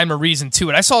be rhyme or reason to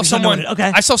it. I saw someone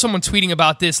tweeting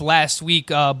about this last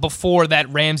week before that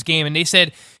Rams game, and they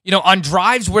said, on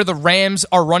drives where the Rams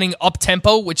are running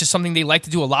up-tempo, which is something they like to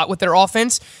do a lot with their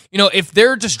offense, if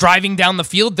they're just driving down the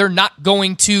field, they're not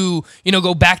going to,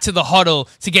 go back to the huddle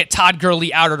to get Todd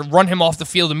Gurley out or to run him off the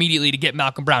field immediately to get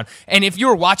Malcolm Brown. And if you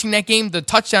were watching that game, the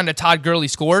touchdown that Todd Gurley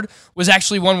scored was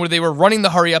actually one where they were running the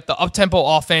hurry-up, the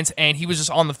up-tempo offense, and he was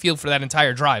just on the field for that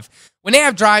entire drive. When they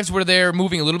have drives where they're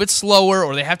moving a little bit slower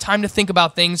or they have time to think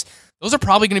about things, those are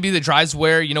probably going to be the drives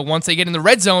where, once they get in the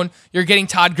red zone, you're getting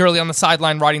Todd Gurley on the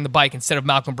sideline riding the bike instead of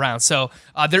Malcolm Brown. So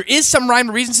there is some rhyme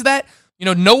or reason to that.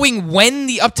 Knowing when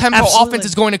the up-tempo offense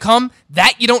is going to come,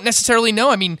 that you don't necessarily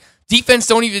know. I mean, defenses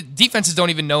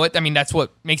don't even know it. I mean, that's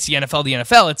what makes the NFL the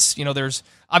NFL. It's, there's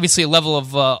obviously a level of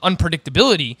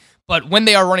unpredictability. But when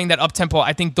they are running that up-tempo,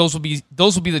 I think those will be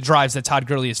the drives that Todd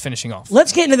Gurley is finishing off.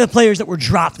 Let's get into the players that were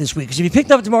dropped this week. Because if you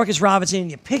picked up Demarcus Robinson,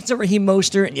 you picked up Raheem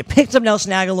Mostert, and you picked up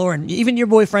Nelson Aguilar, and even your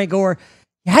boy Frank Gore,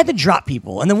 you had to drop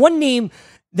people. And the one name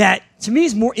that, to me,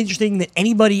 is more interesting than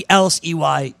anybody else,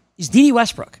 EY, is Dede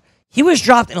Westbrook. He was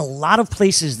dropped in a lot of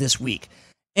places this week.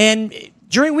 And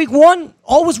during week 1,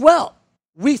 all was well.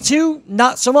 Week 2,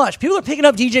 not so much. People are picking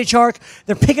up DJ Chark,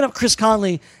 they're picking up Chris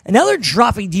Conley, and now they're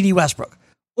dropping Dede Westbrook.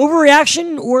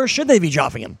 Overreaction, or should they be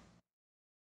dropping him?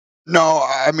 No,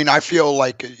 I mean, I feel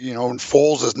like,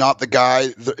 Foles is not the guy.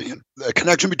 The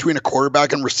connection between a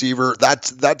quarterback and receiver,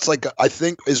 that's like, I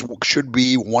think should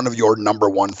be one of your number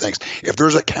one things. If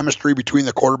there's a chemistry between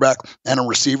the quarterback and a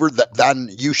receiver, then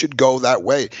you should go that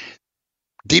way.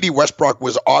 Dede Westbrook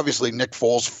was obviously Nick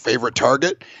Foles' favorite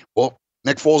target. Well,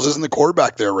 Nick Foles isn't the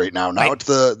quarterback there right now. Now it's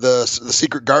the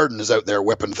secret garden is out there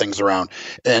whipping things around,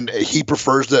 and he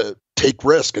prefers to take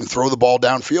risk and throw the ball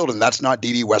downfield, and that's not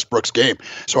Dede Westbrook's game.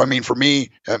 So, I mean, for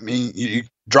me,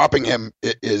 dropping him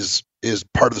is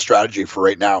part of the strategy for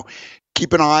right now.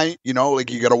 Keep an eye, you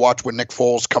got to watch when Nick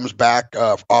Foles comes back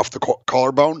off the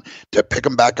collarbone to pick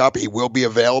him back up. He will be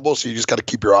available, so you just got to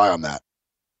keep your eye on that.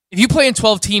 If you play in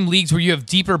 12-team leagues where you have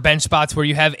deeper bench spots, where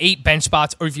you have 8 bench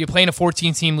spots, or if you play in a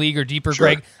 14-team league or deeper, sure,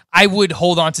 Greg, I would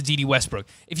hold on to Dede Westbrook.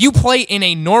 If you play in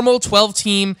a normal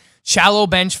 12-team, shallow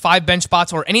bench, 5 bench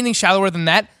spots, or anything shallower than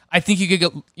that, I think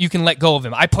you can let go of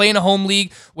him. I play in a home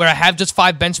league where I have just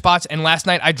 5 bench spots, and last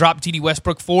night I dropped Dede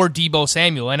Westbrook for Deebo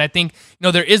Samuel. And I think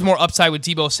there is more upside with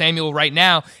Deebo Samuel right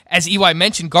now. As EY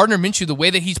mentioned, Gardner Minshew, the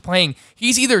way that he's playing,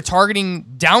 he's either targeting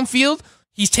downfield,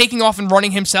 he's taking off and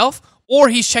running himself, or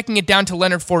he's checking it down to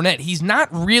Leonard Fournette. He's not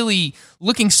really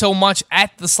looking so much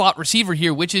at the slot receiver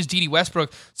here, which is Dede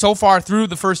Westbrook. So far through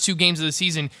the first 2 games of the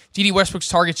season, Dede Westbrook's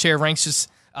target share ranks just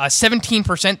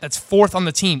 17%. That's 4th on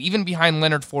the team, even behind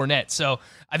Leonard Fournette. So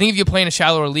I think if you play in a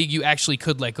shallower league, you actually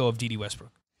could let go of Dede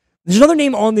Westbrook. There's another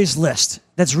name on this list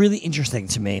that's really interesting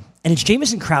to me, and it's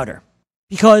Jamison Crowder.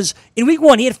 Because in week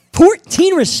 1, he had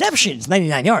 14 receptions,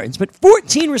 99 yards, but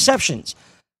 14 receptions.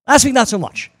 Last week, not so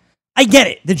much. I get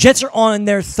it. The Jets are on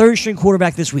their 3rd-string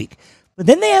quarterback this week. But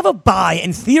then they have a bye,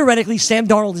 and theoretically, Sam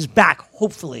Darnold is back,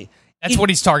 hopefully. That's what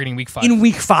he's targeting week 5. In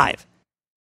week 5.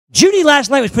 Judy last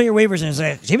night was putting her waivers in and was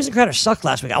like, Jamison Crowder sucked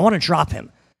last week. I want to drop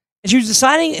him. And she was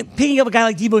deciding, picking up a guy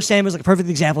like Deebo Samuel, like a perfect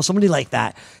example, somebody like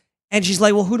that. And she's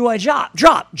like, well, who do I drop?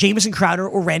 Jamison Crowder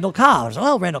or Randall Cobb? I was like,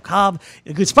 well, Randall Cobb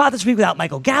in a good spot this week without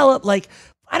Michael Gallup. Like,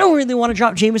 I don't really want to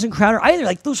drop Jamison Crowder either.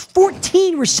 Like, those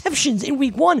 14 receptions in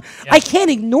week 1, I can't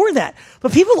ignore that.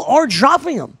 But people are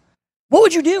dropping them. What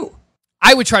would you do?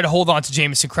 I would try to hold on to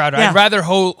Jamison Crowder. Yeah. I'd rather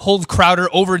hold Crowder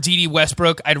over Dede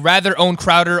Westbrook. I'd rather own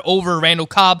Crowder over Randall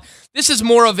Cobb. This is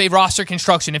more of a roster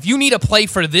construction. If you need a play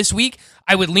for this week,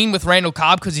 I would lean with Randall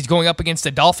Cobb because he's going up against the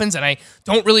Dolphins, and I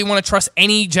don't really want to trust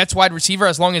any Jets wide receiver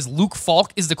as long as Luke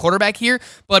Falk is the quarterback here.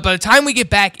 But by the time we get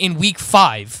back in week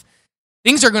 5,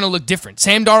 things are going to look different.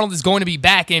 Sam Darnold is going to be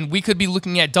back, and we could be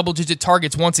looking at double-digit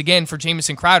targets once again for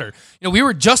Jamison Crowder. We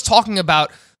were just talking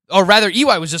about, or rather,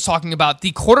 EY was just talking about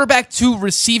the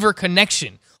quarterback-to-receiver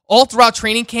connection. All throughout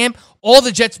training camp, all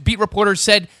the Jets beat reporters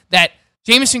said that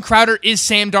Jamison Crowder is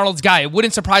Sam Darnold's guy. It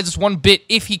wouldn't surprise us one bit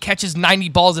if he catches 90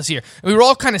 balls this year. And we were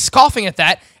all kind of scoffing at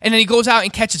that, and then he goes out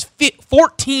and catches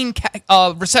 14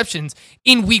 receptions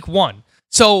in week 1.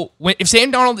 So if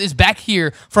Sam Darnold is back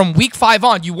here from week 5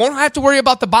 on, you won't have to worry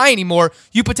about the bye anymore.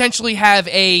 You potentially have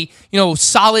a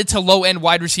solid to low end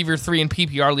wide receiver 3 in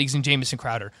PPR leagues in Jamison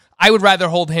Crowder. I would rather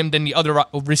hold him than the other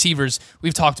receivers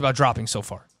we've talked about dropping so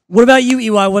far. What about you,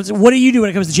 EY? What do you do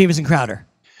when it comes to Jamison Crowder?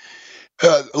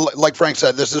 Like Frank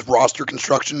said, this is roster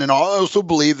construction, and I also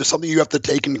believe that something you have to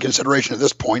take into consideration at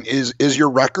this point is your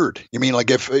record. You mean,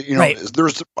 like, if right.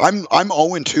 I'm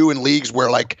 0-2 in leagues where,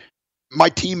 like, my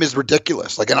team is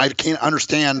ridiculous, like, and I can't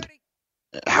understand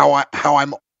how I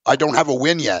don't have a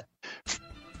win yet.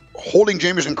 Holding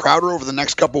Jamison Crowder over the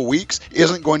next couple of weeks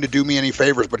isn't going to do me any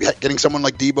favors, but getting someone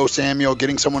like Deebo Samuel,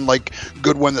 getting someone like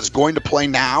Goodwin that's going to play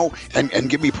now and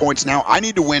give me points now, I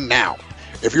need to win now.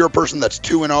 If you're a person that's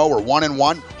 2-0 or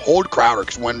 1-1, hold Crowder,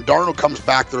 because when Darnold comes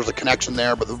back, there's a connection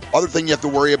there. But the other thing you have to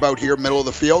worry about here, middle of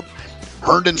the field,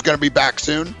 Herndon's going to be back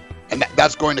soon, and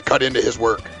that's going to cut into his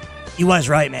work. He was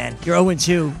right, man. You're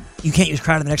 0-2. You can't use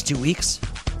Crowder the next 2 weeks.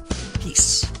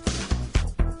 Peace.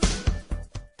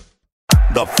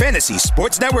 The Fantasy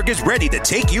Sports Network is ready to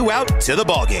take you out to the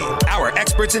ballgame. Our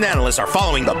experts and analysts are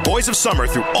following the boys of summer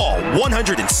through all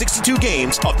 162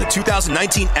 games of the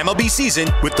 2019 MLB season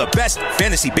with the best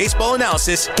fantasy baseball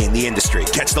analysis in the industry.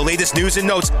 Catch the latest news and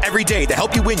notes every day to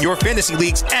help you win your fantasy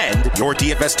leagues and your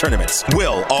DFS tournaments.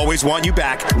 We'll always want you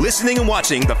back listening and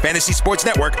watching the Fantasy Sports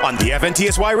Network on the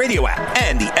FNTSY radio app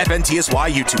and the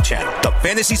FNTSY YouTube channel. The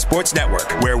Fantasy Sports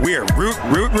Network, where we're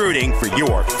rooting for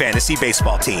your fantasy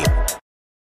baseball team.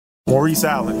 Maurice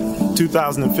Allen,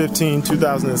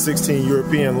 2015-2016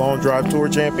 European Long Drive Tour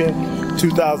champion,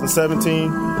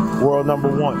 2017 world number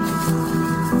 1.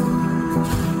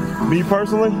 Me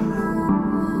personally,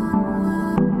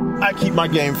 I keep my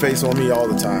game face on me all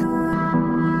the time.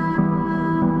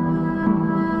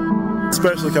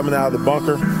 Especially coming out of the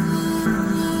bunker,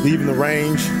 leaving the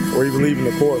range, or even leaving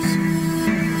the course.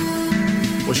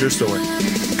 What's your story?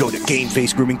 Go to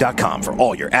GameFaceGrooming.com for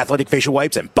all your athletic facial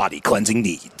wipes and body cleansing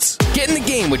needs. Get in the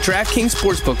game with DraftKings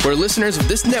Sportsbook, where listeners of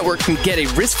this network can get a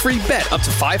risk-free bet up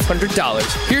to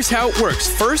 $500. Here's how it works.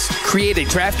 First, create a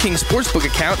DraftKings Sportsbook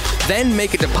account, then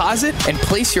make a deposit and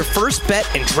place your first bet,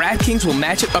 and DraftKings will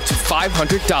match it up to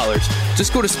 $500.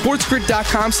 Just go to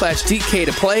SportsGrid.com/DK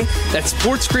to play. That's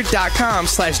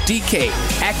SportsGrid.com/DK.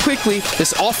 Act quickly.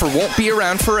 This offer won't be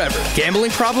around forever.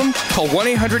 Gambling problem? Call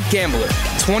 1-800-GAMBLER.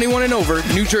 21 and over,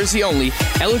 New Jersey only.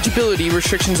 Eligibility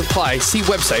restrictions apply. See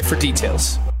website for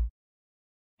details.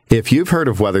 If you've heard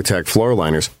of WeatherTech floor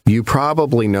liners, you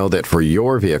probably know that for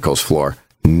your vehicle's floor,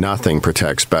 nothing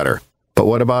protects better. But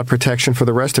what about protection for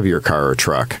the rest of your car or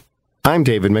truck? I'm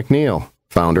David McNeil,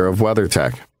 founder of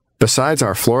WeatherTech. Besides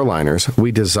our floor liners,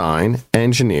 we design,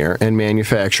 engineer, and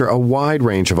manufacture a wide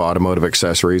range of automotive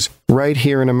accessories right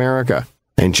here in America.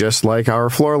 And just like our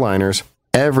floor liners,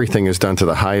 everything is done to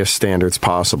the highest standards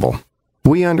possible.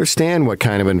 We understand what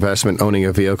kind of investment owning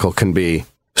a vehicle can be,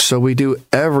 so we do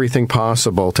everything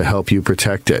possible to help you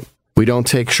protect it. We don't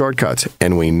take shortcuts,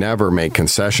 and we never make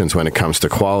concessions when it comes to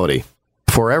quality.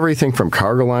 For everything from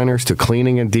cargo liners to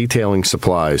cleaning and detailing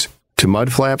supplies to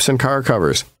mud flaps and car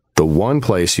covers, the one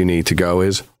place you need to go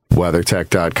is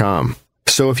WeatherTech.com.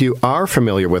 So if you are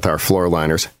familiar with our floor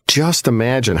liners, just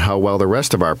imagine how well the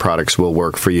rest of our products will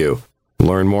work for you.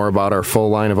 Learn more about our full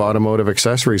line of automotive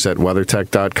accessories at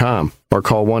WeatherTech.com or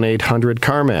call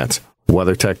 1-800-CarMats.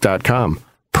 WeatherTech.com.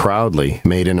 Proudly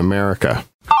made in America.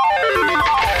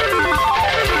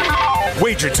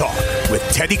 Wager Talk with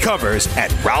Teddy Covers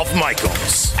and Ralph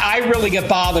Michaels. I really get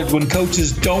bothered when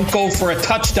coaches don't go for a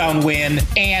touchdown win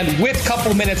and with a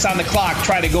couple minutes on the clock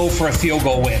try to go for a field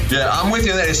goal win. Yeah, I'm with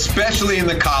you on that, especially in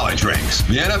the college ranks.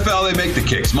 The NFL, they make the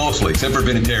kicks mostly, except for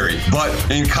Vinatieri. But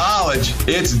in college,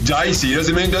 it's dicey. It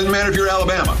doesn't matter if you're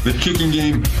Alabama. The kicking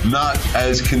game not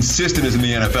as consistent as in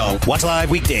the NFL. Watch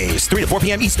live weekdays, 3 to 4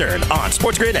 p.m. Eastern on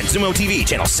Sports Grid and Zumo TV,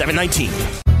 channel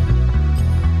 719.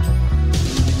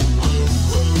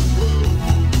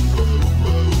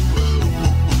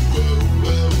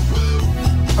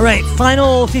 All right,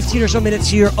 final 15 or so minutes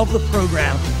here of the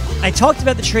program. I talked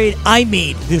about the trade I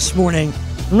made this morning.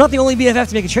 I'm not the only BFF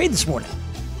to make a trade this morning.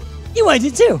 EY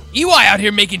did too. EY out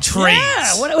here making trades.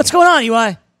 Yeah, what's going on,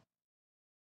 EY?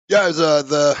 Yeah, it was,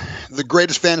 the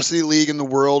greatest fantasy league in the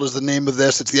world is the name of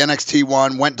this. It's the NXT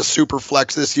one. Went to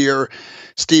Superflex this year.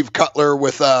 Steve Cutler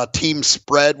with a team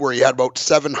spread where he had about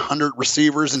 700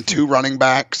 receivers and 2 running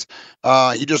backs.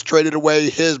 He just traded away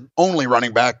his only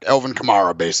running back, Alvin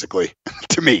Kamara, basically,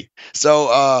 to me. So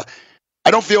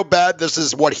I don't feel bad. This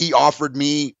is what he offered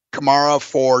me, Kamara,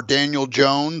 for Daniel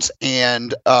Jones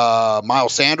and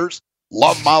Miles Sanders.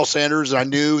 Love Miles Sanders, and I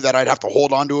knew that I'd have to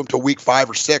hold on to him till week 5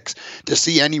 or 6 to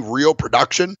see any real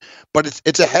production. But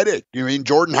it's a headache. You mean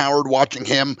Jordan Howard, watching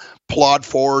him plod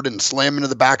forward and slam into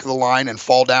the back of the line and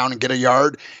fall down and get a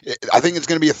yard. I think it's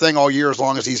going to be a thing all year as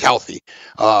long as he's healthy.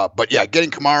 But yeah, getting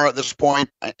Kamara at this point,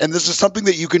 and this is something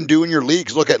that you can do in your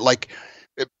leagues. Look at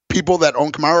people that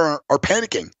own Kamara are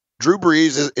panicking. Drew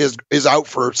Brees is out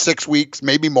for 6 weeks,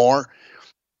 maybe more.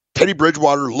 Teddy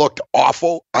Bridgewater looked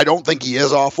awful. I don't think he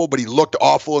is awful, but he looked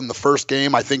awful in the first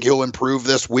game. I think he'll improve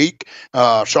this week.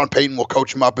 Sean Payton will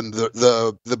coach him up, and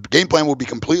the game plan will be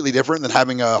completely different than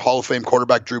having a Hall of Fame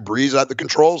quarterback, Drew Brees, at the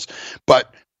controls.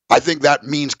 But I think that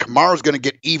means Kamara's going to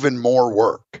get even more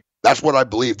work. That's what I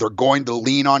believe. They're going to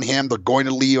lean on him. They're going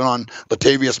to lean on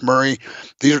Latavius Murray.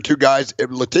 These are two guys.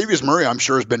 Latavius Murray, I'm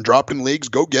sure, has been dropped in leagues.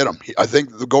 Go get him. I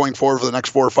think going forward for the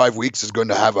next 4 or 5 weeks is going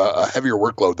to have a heavier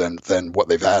workload than what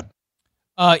they've had.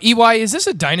 EY, is this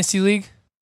a dynasty league?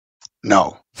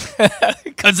 No.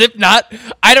 Because if not,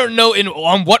 I don't know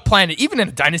on what planet. Even in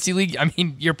a dynasty league, I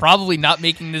mean, you're probably not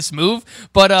making this move.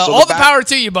 But so all the power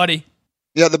to you, buddy.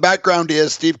 Yeah, the background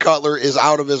is Steve Cutler is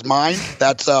out of his mind.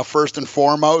 That's first and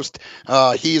foremost.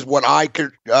 He's what I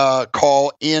could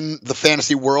call in the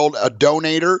fantasy world a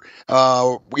donator.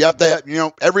 We have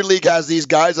to, every league has these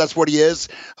guys. That's what he is.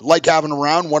 Like having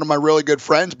around one of my really good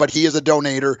friends, but he is a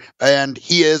donator, and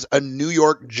he is a New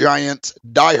York Giants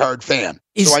diehard fan.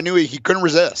 So I knew he couldn't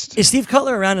resist. Is Steve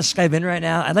Cutler around to Skype in right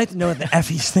now? I'd like to know what the F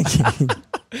he's thinking.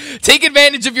 Take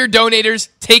advantage of your donators.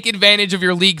 Take advantage of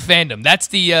your league fandom. That's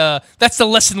the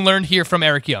lesson learned here from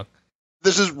Eric Young.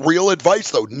 This is real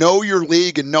advice, though. Know your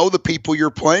league and know the people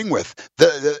you're playing with.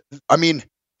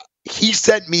 He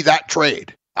sent me that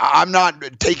trade. I'm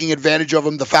not taking advantage of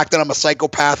him. The fact that I'm a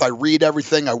psychopath, I read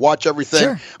everything, I watch everything.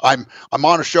 Sure. I'm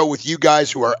on a show with you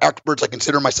guys who are experts. I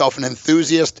consider myself an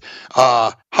enthusiast,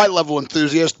 high level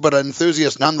enthusiast, but an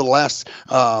enthusiast nonetheless.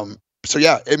 So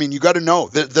yeah, I mean, you got to know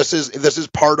that this is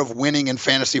part of winning in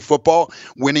fantasy football,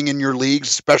 winning in your leagues,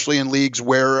 especially in leagues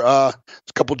where there's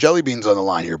a couple jelly beans on the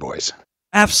line here, boys.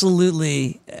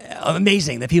 Absolutely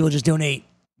amazing that people just donate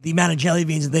the amount of jelly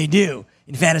beans that they do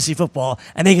in fantasy football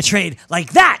and make a trade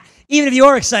like that, even if you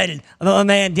are excited about my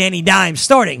man Danny Dimes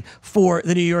starting for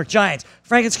the New York Giants.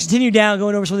 Frank, let's continue down,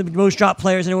 going over some of the most dropped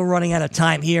players. I know we're running out of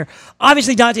time here.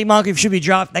 Obviously, Dante Moncrief should be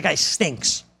dropped. That guy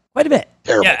stinks quite a bit.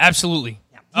 Terrible. Yeah, absolutely.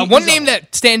 One name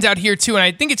that stands out here, too, and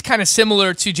I think it's kind of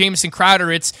similar to Jamison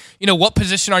Crowder. It's, what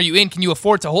position are you in? Can you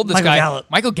afford to hold this guy?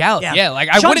 Michael Gallup. Yeah.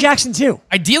 Sean Jackson, too.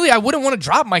 Ideally, I wouldn't want to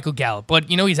drop Michael Gallup, but,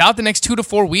 he's out the next 2 to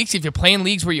 4 weeks. If you're playing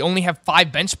leagues where you only have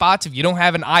 5 bench spots, if you don't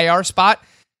have an IR spot,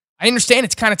 I understand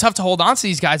it's kind of tough to hold on to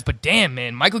these guys, but damn,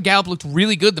 man, Michael Gallup looked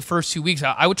really good the first 2 weeks.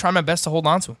 I would try my best to hold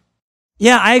on to him.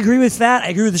 Yeah, I agree with that. I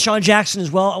agree with Sean Jackson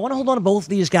as well. I want to hold on to both of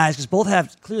these guys because both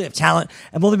clearly have talent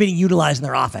and both are being utilized in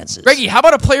their offenses. Greggy, how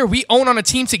about a player we own on a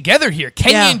team together here?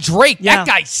 Kenyon Drake. Yeah. That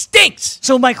guy stinks.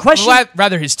 So my question... Well,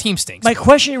 rather, his team stinks. My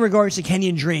question in regards to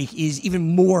Kenyon Drake is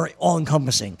even more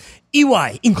all-encompassing.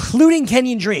 EY, including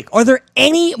Kenyon Drake, are there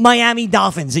any Miami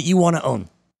Dolphins that you want to own?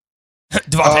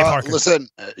 Devontae Parker. Listen,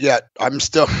 I'm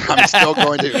still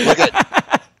going to look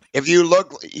at. If you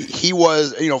look, he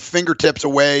was fingertips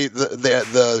away.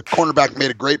 The cornerback made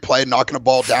a great play, knocking a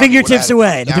ball down. Fingertips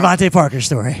away. The Devontae Parker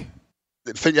story.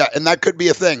 Yeah, and that could be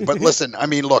a thing. But listen, I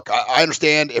mean, look, I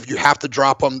understand if you have to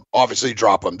drop them, obviously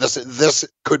drop them. This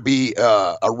could be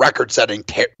a record-setting,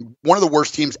 one of the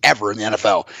worst teams ever in the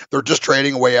NFL. They're just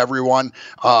trading away everyone.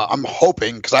 I'm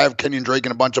hoping, because I have Kenyon Drake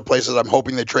in a bunch of places, I'm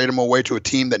hoping they trade him away to a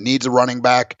team that needs a running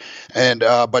back. And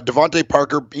but Devontae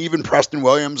Parker, even Preston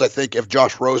Williams, I think if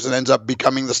Josh Rosen ends up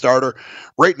becoming the starter,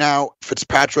 right now,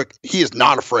 Fitzpatrick, he is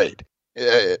not afraid.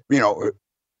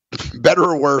 Better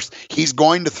or worse, he's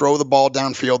going to throw the ball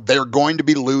downfield. They're going to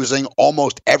be losing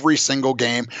almost every single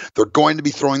game. They're going to be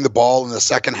throwing the ball in the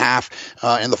second half,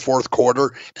 in the fourth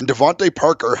quarter. And Devontae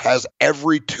Parker has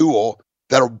every tool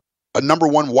that a number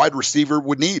one wide receiver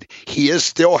would need. He is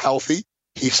still healthy.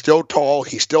 He's still tall.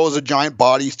 He still has a giant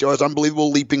body. He still has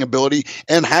unbelievable leaping ability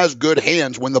and has good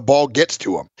hands when the ball gets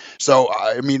to him. So,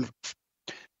 I mean,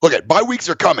 look at bye weeks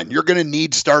are coming. You're going to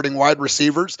need starting wide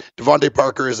receivers. Devontae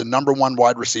Parker is a number one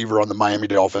wide receiver on the Miami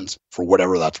Dolphins for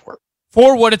whatever that's worth.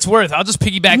 For what it's worth, I'll just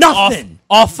piggyback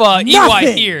off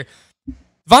EY here.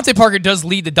 Devontae Parker does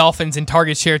lead the Dolphins in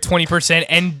target share 20%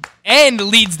 and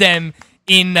leads them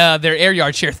in their air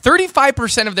yard share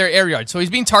 35% of their air yards. So he's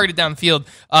being targeted downfield.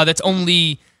 That's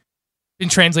only been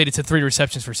translated to 3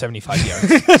 receptions for 75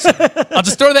 yards. So I'll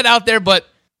just throw that out there. But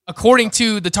according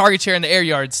to the target share in the air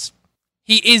yards,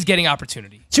 he is getting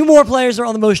opportunity. 2 more players are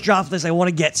on the most dropped list I want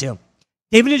to get to.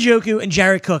 David Njoku and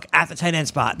Jared Cook at the tight end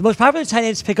spot. The most popular tight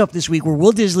ends pick up this week were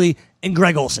Will Disley and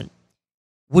Greg Olsen.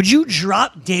 Would you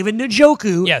drop David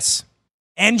Njoku? Yes.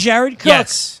 And Jared Cook?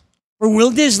 Yes. For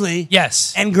Will Disley?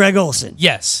 Yes. And Greg Olsen?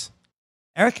 Yes.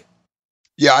 Eric?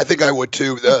 Yeah, I think I would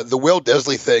too. The Will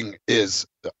Disley thing is,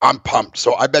 I'm pumped.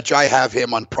 So I bet you I have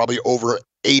him on probably over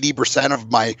 80%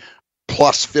 of my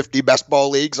plus 50 best ball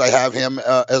leagues. I have him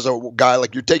as a guy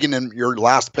like you're taking in your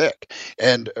last pick.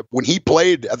 And when he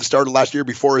played at the start of last year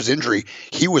before his injury,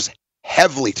 he was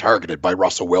heavily targeted by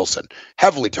Russell Wilson.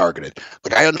 Heavily targeted.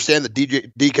 Like, I understand that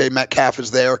DK Metcalf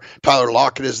is there, Tyler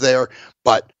Lockett is there,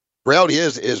 but reality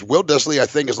is Will Disley, I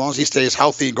think, as long as he stays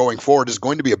healthy and going forward, is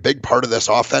going to be a big part of this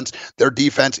offense. Their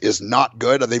defense is not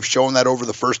good. They've shown that over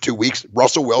the first 2 weeks.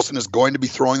 Russell Wilson is going to be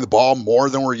throwing the ball more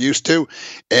than we're used to,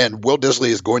 and Will Disley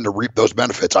is going to reap those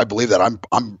benefits. I believe that.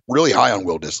 I'm really high on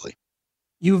Will Disley.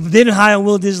 You've been high on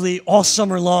Will Disley all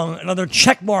summer long. Another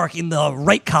check mark in the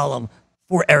right column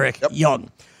for Eric Young.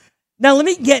 Now, let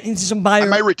me get into some buyer. I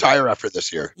might retire after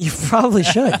this year. You probably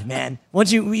should, man. With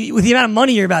the amount of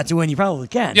money you're about to win, you probably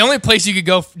can. The only place you could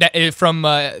go from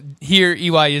here,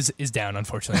 EY, is down,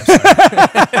 unfortunately. I'm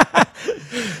sorry.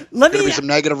 Let me be some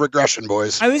negative regression,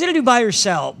 boys. I was going to do buy or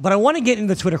sell, but I want to get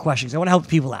into the Twitter questions. I want to help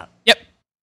people out. Yep.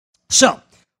 So,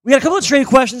 we got a couple of trade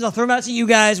questions. I'll throw them out to you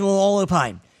guys, and we'll all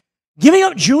opine. Giving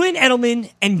up Julian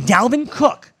Edelman and Dalvin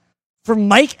Cook for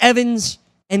Mike Evans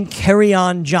and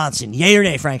Kerryon Johnson. Yay or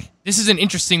nay, Frank? This is an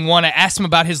interesting one. I asked him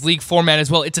about his league format as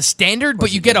well. It's a standard,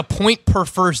 but you get a point per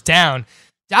first down.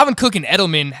 Dalvin Cook and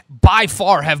Edelman by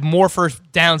far have more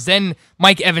first downs than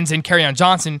Mike Evans and Kerryon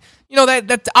Johnson. You know,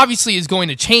 that obviously is going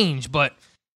to change, but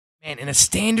man, in a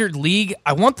standard league,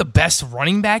 I want the best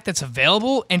running back that's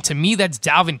available, and to me, that's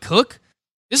Dalvin Cook.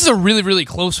 This is a really, really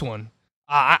close one.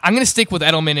 I'm going to stick with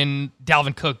Edelman and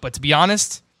Dalvin Cook, but to be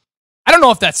honest, I don't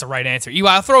know if that's the right answer.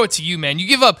 I'll throw it to you, man. You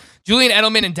give up Julian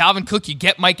Edelman and Dalvin Cook, you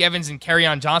get Mike Evans and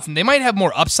Kerryon Johnson. They might have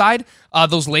more upside,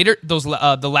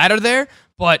 the latter there,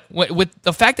 but with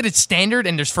the fact that it's standard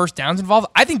and there's first downs involved,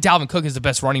 I think Dalvin Cook is the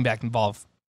best running back involved.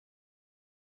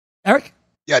 Eric?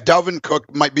 Yeah, Dalvin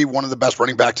Cook might be one of the best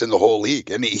running backs in the whole league,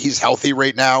 and he's healthy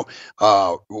right now.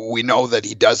 We know that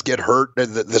he does get hurt.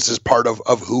 This is part of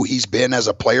who he's been as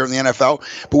a player in the NFL,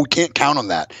 but we can't count on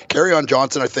that. Kerryon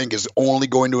Johnson, I think, is only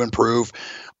going to improve.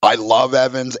 I love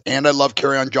Evans, and I love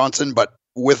Kerryon Johnson, but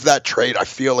with that trade, I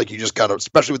feel like you just got to,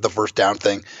 especially with the first down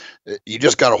thing, you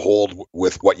just got to hold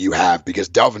with what you have, because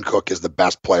Dalvin Cook is the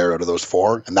best player out of those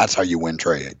four, and that's how you win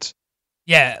trades.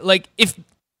 Yeah,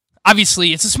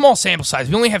 obviously, it's a small sample size.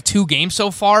 We only have 2 games so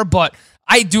far, but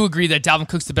I do agree that Dalvin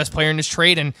Cook's the best player in this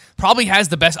trade and probably has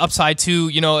the best upside too.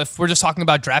 You know, if we're just talking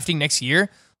about drafting next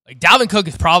year, like Dalvin Cook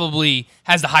probably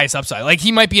has the highest upside. Like,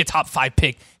 he might be a top 5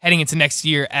 pick heading into next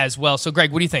year as well. So,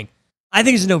 Greg, what do you think? I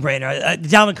think it's a no-brainer. The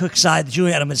Dalvin Cook side, the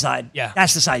Julian Edelman side, yeah,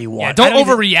 that's the side you want. Yeah, don't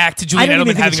overreact to Julian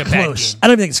Edelman having a bad game. I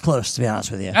don't even think it's close, to be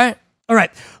honest with you. All right,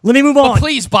 let me move on. But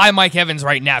please buy Mike Evans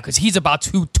right now, because he's about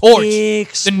to torch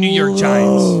the New York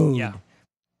Giants. Yeah.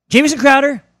 Jamison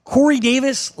Crowder, Corey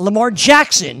Davis, Lamar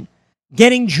Jackson,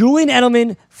 getting Julian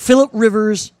Edelman, Phillip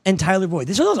Rivers, and Tyler Boyd.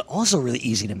 This was also really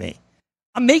easy to me.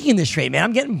 I'm making this trade, man.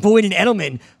 I'm getting Boyd and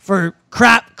Edelman for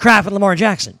crap, and Lamar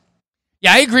Jackson.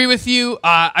 Yeah, I agree with you.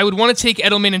 I would want to take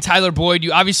Edelman and Tyler Boyd.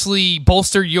 You obviously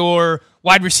bolster your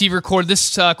wide receiver core.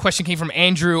 This question came from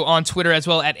Andrew on Twitter as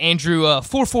well, at Andrew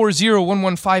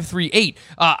 440-11538.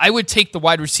 I would take the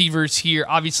wide receivers here.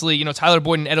 Obviously, Tyler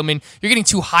Boyd and Edelman. You're getting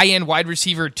two high-end wide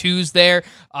receiver twos there.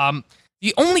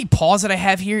 The only pause that I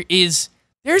have here is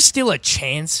there's still a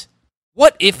chance.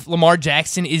 What if Lamar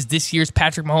Jackson is this year's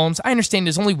Patrick Mahomes? I understand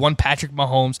there's only one Patrick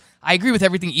Mahomes. I agree with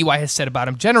everything EY has said about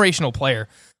him. Generational player.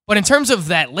 But in terms of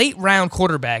that late-round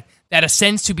quarterback that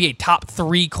ascends to be a top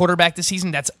 3 quarterback this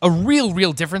season, that's a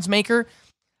real difference maker.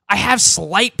 I have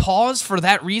slight pause for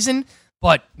that reason,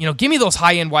 but give me those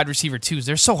high-end wide receiver twos.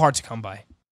 They're so hard to come by.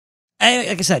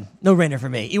 Like I said, no-brainer for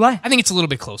me. EY? I think it's a little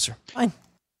bit closer. Fine.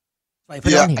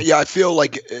 Yeah, I feel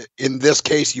like in this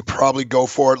case, you probably go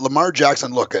for it. Lamar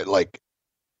Jackson, look at,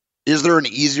 is there an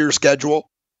easier schedule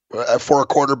for a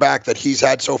quarterback that he's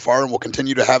had so far and will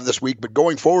continue to have this week? But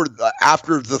going forward,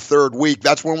 after the third week,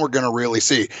 that's when we're going to really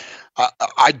see.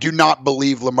 I do not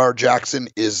believe Lamar Jackson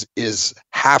is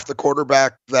half the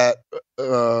quarterback that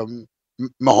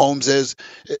Mahomes is.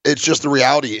 It's just the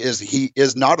reality is he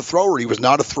is not a thrower. He was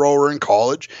not a thrower in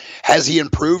college. Has he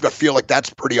improved? I feel like that's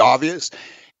pretty obvious.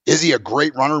 Is he a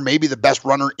great runner? Maybe the best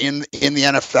runner in the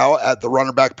NFL at the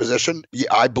runner back position? Yeah,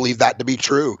 I believe that to be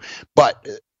true. But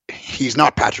he's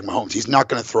not Patrick Mahomes. He's not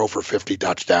going to throw for 50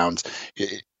 touchdowns.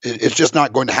 It's just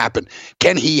not going to happen.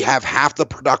 Can he have half the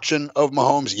production of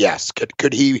Mahomes? Yes.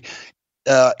 Could he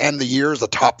end the year as a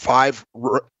top 5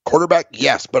 quarterback?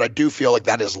 Yes, but I do feel like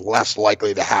that is less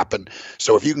likely to happen.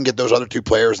 So if you can get those other 2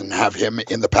 players and have him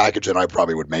in the package, then I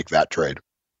probably would make that trade.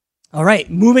 All right,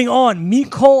 moving on.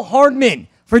 Mecole Hardman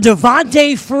for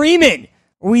Devontae Freeman.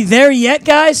 Are we there yet,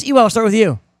 guys? I'll start with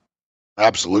you.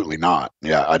 Absolutely not.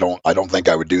 Yeah, I don't think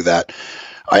I would do that.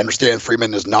 I understand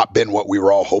Freeman has not been what we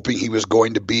were all hoping he was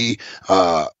going to be.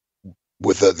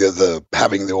 With the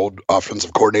having the old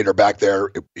offensive coordinator back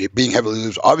there, it being heavily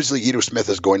used. Obviously, Ito Smith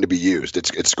is going to be used.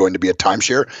 It's going to be a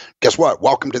timeshare. Guess what?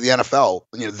 Welcome to the NFL.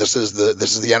 This is the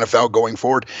NFL going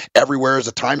forward. Everywhere is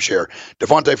a timeshare.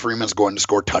 Devontae Freeman is going to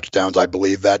score touchdowns. I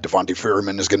believe that Devontae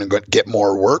Freeman is going to get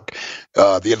more work.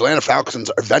 The Atlanta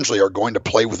Falcons eventually are going to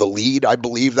play with a lead. I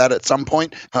believe that at some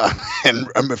point,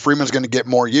 and Freeman's going to get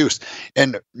more use.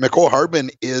 And Mecole Hardman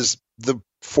is the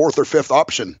 4th or 5th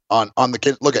option on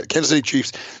the look at Kansas City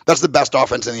Chiefs. That's the best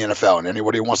offense in the NFL. And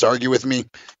anybody who wants to argue with me,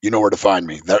 you know where to find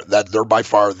me. They're by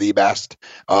far the best.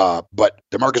 But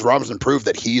Demarcus Robinson proved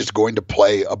that he's going to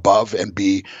play above and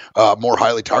be more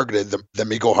highly targeted than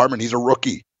Mecole Hardman. He's a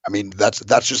rookie. I mean, that's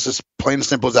just as plain and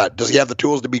simple as that. Does he have the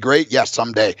tools to be great? Yes,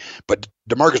 someday. But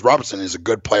Demarcus Robinson is a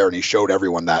good player, and he showed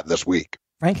everyone that this week.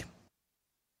 Frank?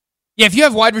 Yeah, if you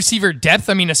have wide receiver depth,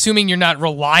 assuming you're not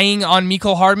relying on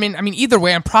Mecole Hardman, either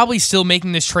way, I'm probably still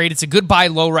making this trade. It's a good buy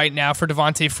low right now for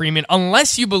Devontae Freeman,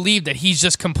 unless you believe that he's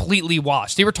just completely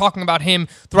washed. They were talking about him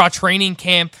throughout training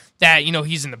camp, that,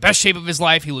 he's in the best shape of his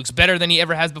life. He looks better than he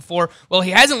ever has before. Well,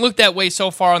 he hasn't looked that way so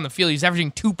far on the field. He's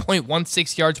averaging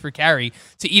 2.16 yards per carry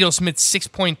to Ito Smith's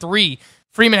 6.3.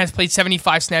 Freeman has played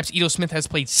 75 snaps. Ito Smith has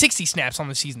played 60 snaps on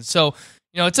the season. So,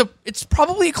 it's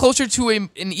probably closer to an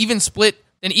even split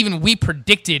than even we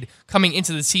predicted coming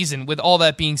into the season. With all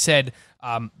that being said,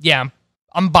 I'm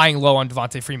buying low on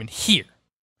Devontae Freeman here.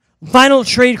 Final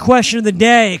trade question of the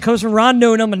day. It comes from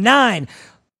Rondo, number 9.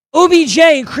 OBJ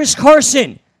and Chris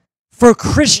Carson for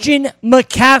Christian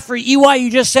McCaffrey. EY,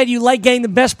 you just said you like getting the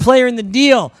best player in the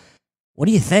deal. What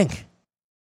do you think?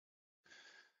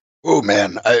 Oh,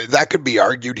 man, that could be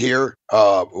argued here.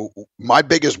 My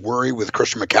biggest worry with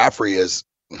Christian McCaffrey is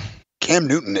Cam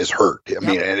Newton is hurt. And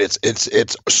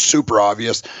it's super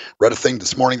obvious. Read a thing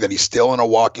this morning that he's still in a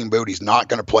walking boot. He's not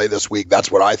going to play this week.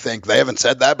 That's what I think. They haven't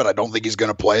said that, but I don't think he's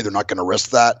going to play. They're not going to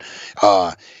risk that.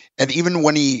 And even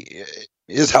when he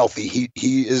is healthy,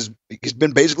 he's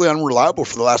been basically unreliable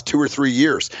for the last 2 or 3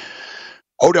 years.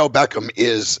 Odell Beckham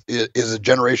is a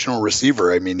generational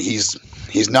receiver.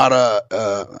 He's not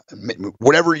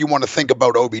whatever you want to think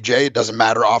about OBJ. It doesn't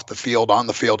matter off the field, on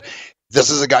the field. This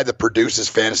is a guy that produces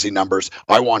fantasy numbers.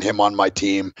 I want him on my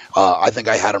team. I think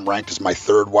I had him ranked as my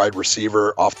 3rd wide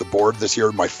receiver off the board this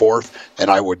year, my 4th,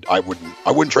 and I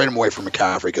wouldn't trade him away from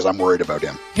McCaffrey because I'm worried about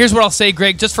him. Here's what I'll say,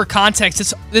 Greg, just for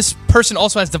context. This person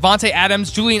also has Devontae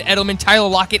Adams, Julian Edelman, Tyler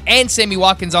Lockett, and Sammy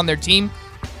Watkins on their team.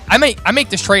 I make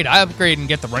this trade. I upgrade and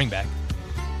get the running back.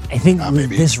 I think with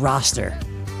this roster,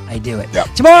 I do it.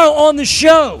 Yep. Tomorrow on the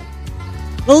show,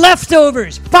 The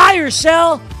Leftovers, Buy or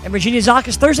Sell, and Virginia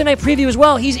Zaka's Thursday night preview as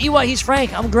well. He's EY, he's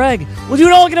Frank, I'm Greg. We'll do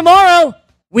it all again tomorrow.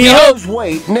 We hope. Lose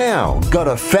weight now. Go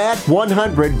to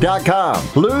fat100.com.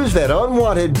 Lose that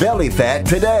unwanted belly fat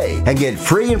today and get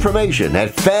free information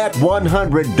at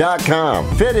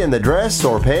fat100.com. Fit in the dress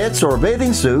or pants or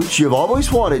bathing suits you've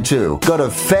always wanted to. Go to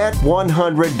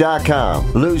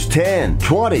fat100.com. Lose 10,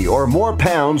 20, or more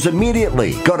pounds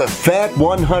immediately. Go to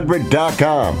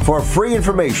fat100.com. For free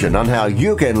information on how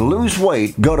you can lose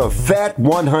weight, go to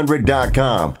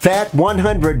fat100.com.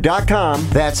 Fat100.com.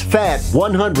 That's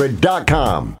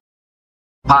fat100.com.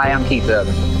 Hi, I'm Keith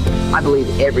Urban. I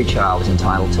believe every child is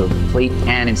entitled to a complete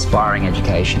and inspiring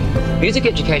education. Music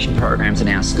education programs in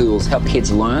our schools help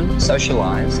kids learn,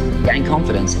 socialize, gain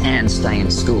confidence, and stay in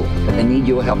school. But they need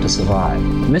your help to survive.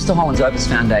 The Mr. Holland's Opus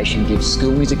Foundation gives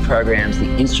school music programs the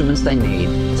instruments they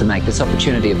need to make this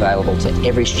opportunity available to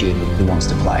every student who wants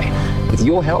to play. With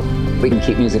your help, we can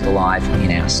keep music alive in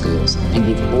our schools and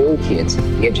give all kids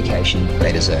the education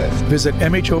they deserve. Visit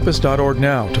mhopus.org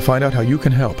now to find out how you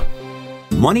can help.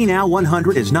 Money Now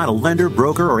 100 is not a lender,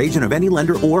 broker, or agent of any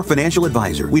lender or financial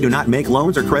advisor. We do not make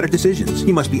loans or credit decisions.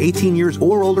 You must be 18 years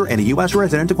or older and a U.S.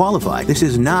 resident to qualify. This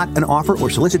is not an offer or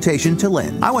solicitation to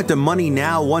lend. I went to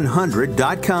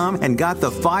MoneyNow100.com and got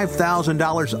the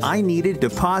 $5,000 I needed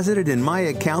deposited in my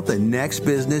account the next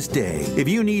business day. If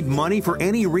you need money for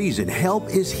any reason, help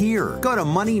is here. Go to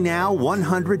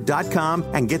MoneyNow100.com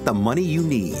and get the money you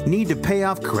need. Need to pay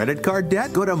off credit card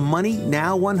debt? Go to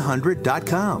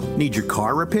MoneyNow100.com. Need your car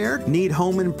repaired? Need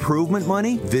home improvement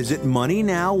money? Visit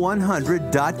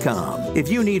MoneyNow100.com. If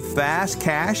you need fast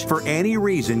cash for any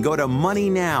reason, go to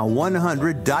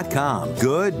MoneyNow100.com.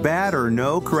 Good, bad, or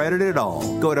no credit at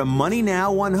all. Go to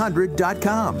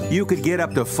MoneyNow100.com. You could get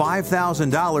up to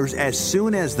 $5,000 as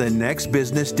soon as the next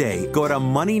business day. Go to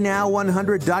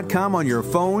MoneyNow100.com on your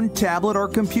phone, tablet, or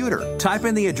computer. Type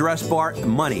in the address bar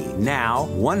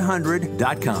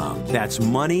MoneyNow100.com. That's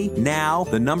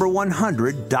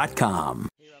MoneyNow100.com.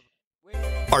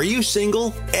 Are you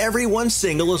single? Everyone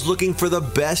single is looking for the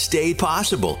best date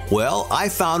possible. Well, I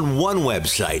found one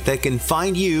website that can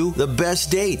find you the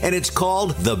best date, and it's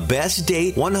called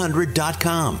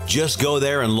thebestdate100.com. Just go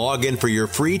there and log in for your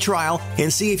free trial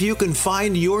and see if you can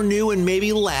find your new and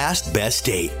maybe last best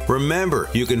date. Remember,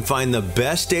 you can find the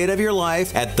best date of your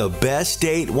life at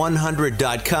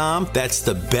thebestdate100.com. That's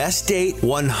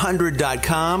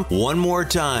thebestdate100.com. One more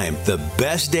time,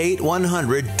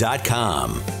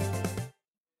 thebestdate100.com.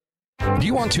 Do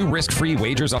you want 2 risk-free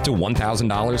wagers up to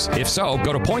 $1,000? If so,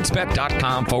 go to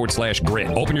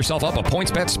pointsbet.com/grid. Open yourself up a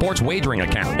PointsBet sports wagering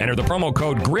account. Enter the promo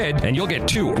code GRID, and you'll get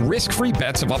 2 risk-free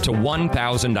bets of up to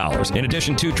 $1,000. In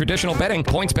addition to traditional betting,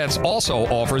 PointsBet also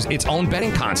offers its own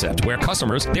betting concept, where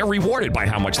customers, they're rewarded by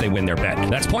how much they win their bet.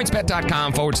 That's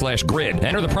pointsbet.com/grid.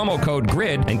 Enter the promo code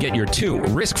GRID and get your 2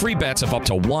 risk-free bets of up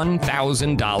to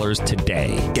 $1,000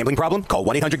 today. Gambling problem? Call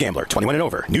 1-800-GAMBLER. 21 and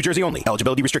over. New Jersey only.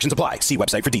 Eligibility restrictions apply. See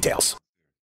website for details.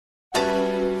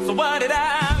 So what did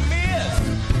I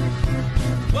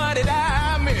miss? What did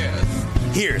I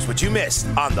miss? Here's what you missed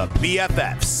on the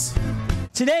BFFs.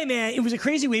 Today, man, it was a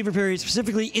crazy waiver period,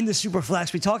 specifically in the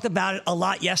Superflex. We talked about it a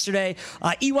lot yesterday.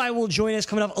 EY will join us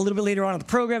coming up a little bit later on in the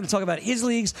program to talk about his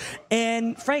leagues.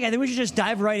 And Frank, I think we should just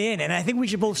dive right in. And I think we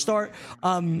should both start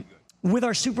with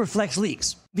our Superflex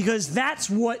leagues, because that's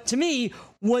what, to me,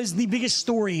 was the biggest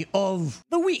story of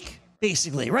the week.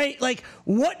 Basically, right? Like,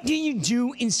 what do you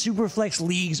do in Superflex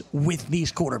leagues with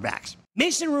these quarterbacks?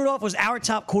 Mason Rudolph was our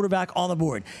top quarterback on the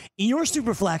board. In your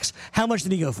Superflex, how much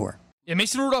did he go for? Yeah,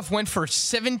 Mason Rudolph went for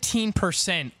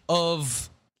 17% of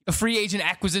a free agent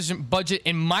acquisition budget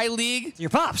in my league.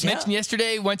 Your pops, mentioned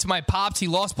yesterday, went to my pops. He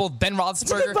lost both Ben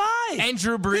Roethlisberger and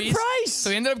Drew Brees. Good price. So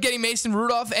he ended up getting Mason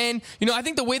Rudolph. And, you know, I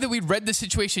think the way that we read the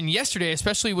situation yesterday,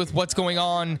 especially with what's going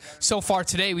on so far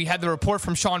today, we had the report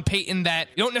from Sean Payton that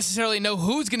you don't necessarily know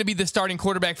who's going to be the starting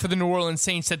quarterback for the New Orleans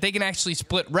Saints, that they can actually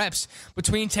split reps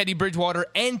between Teddy Bridgewater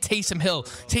and Taysom Hill.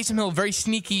 Taysom Hill, very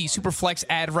sneaky Superflex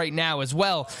ad right now as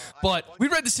well. But we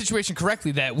read the situation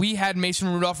correctly, that we had Mason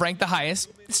Rudolph ranked the highest.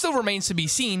 It still remains to be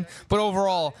seen, but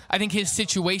overall, I think his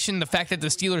situation, the fact that the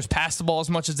Steelers pass the ball as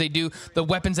much as they do, the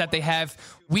weapons that they have,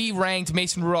 we ranked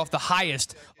Mason Rudolph the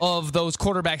highest of those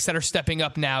quarterbacks that are stepping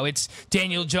up now. It's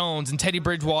Daniel Jones and Teddy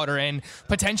Bridgewater and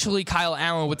potentially Kyle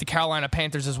Allen with the Carolina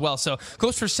Panthers as well. So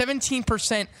goes for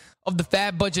 17% of the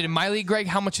fab budget in my league. Greg,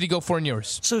 how much did he go for in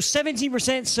yours? So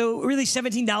 17%, so really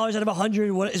 $17 out of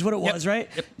 100 is what it was, right?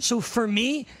 Yep. So for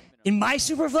me, in my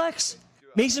Superflex,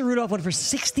 Mason Rudolph went for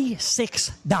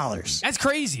 $66. That's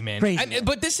crazy, man. Crazy.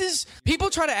 But this is, people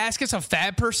try to ask us a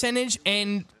fab percentage,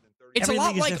 and it's Everything is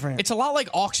a lot like different. it's a lot like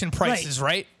auction prices,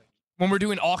 right? when we're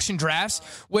doing auction drafts,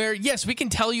 where, yes, we can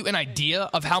tell you an idea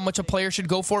of how much a player should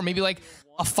go for, maybe like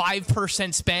a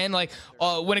 5% spend. Like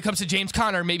when it comes to James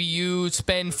Conner, maybe you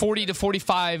spend $40 to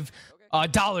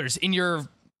 $45 in your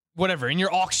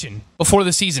auction before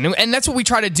the season. And that's what we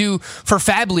try to do for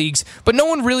Fab Leagues, but no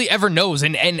one really ever knows.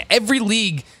 And every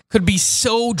league could be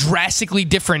so drastically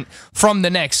different from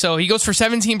the next. So he goes for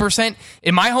 17%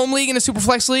 in my home league in a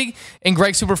Superflex league. In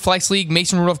Greg's Superflex league,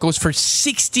 Mason Rudolph goes for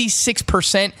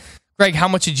 66%. Greg, how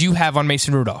much did you have on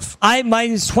Mason Rudolph?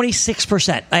 Mine is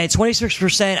 26%. I had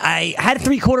 26%. I had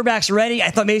 3 quarterbacks already.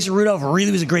 I thought Mason Rudolph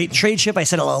really was a great trade chip. I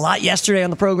said it a lot yesterday on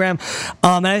the program,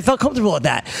 and I felt comfortable with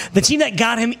that. The team that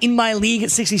got him in my league at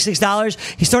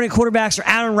 $66, his starting quarterbacks are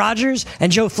Aaron Rodgers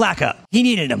and Joe Flacco. He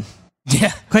needed him.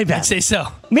 Yeah, quite bad. I'd say so.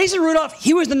 Mason Rudolph,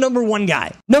 he was the number 1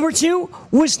 guy. Number 2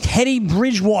 was Teddy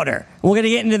Bridgewater. We're going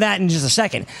to get into that in just a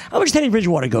second. How much did Teddy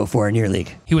Bridgewater go for in your league?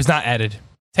 He was not added.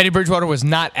 Teddy Bridgewater was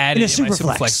not added in my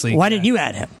Superflex league. Why didn't you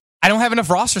add him? I don't have enough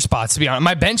roster spots, to be honest.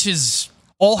 My bench is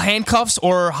all handcuffs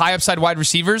or high upside wide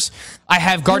receivers. I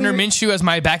have Gardner Minshew as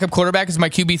my backup quarterback as my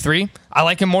QB3. I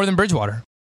like him more than Bridgewater.